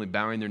 Maybe they're only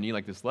bowing their knee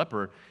like this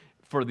leper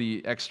for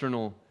the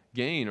external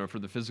gain or for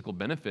the physical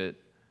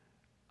benefit.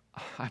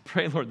 I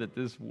pray, Lord, that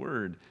this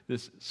word,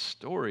 this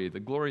story, the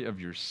glory of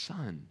your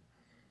Son,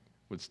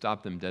 would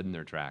stop them dead in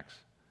their tracks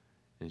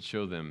and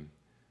show them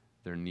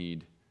their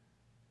need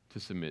to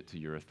submit to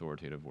your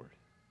authoritative word.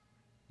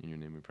 In your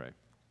name we pray.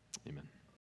 Amen.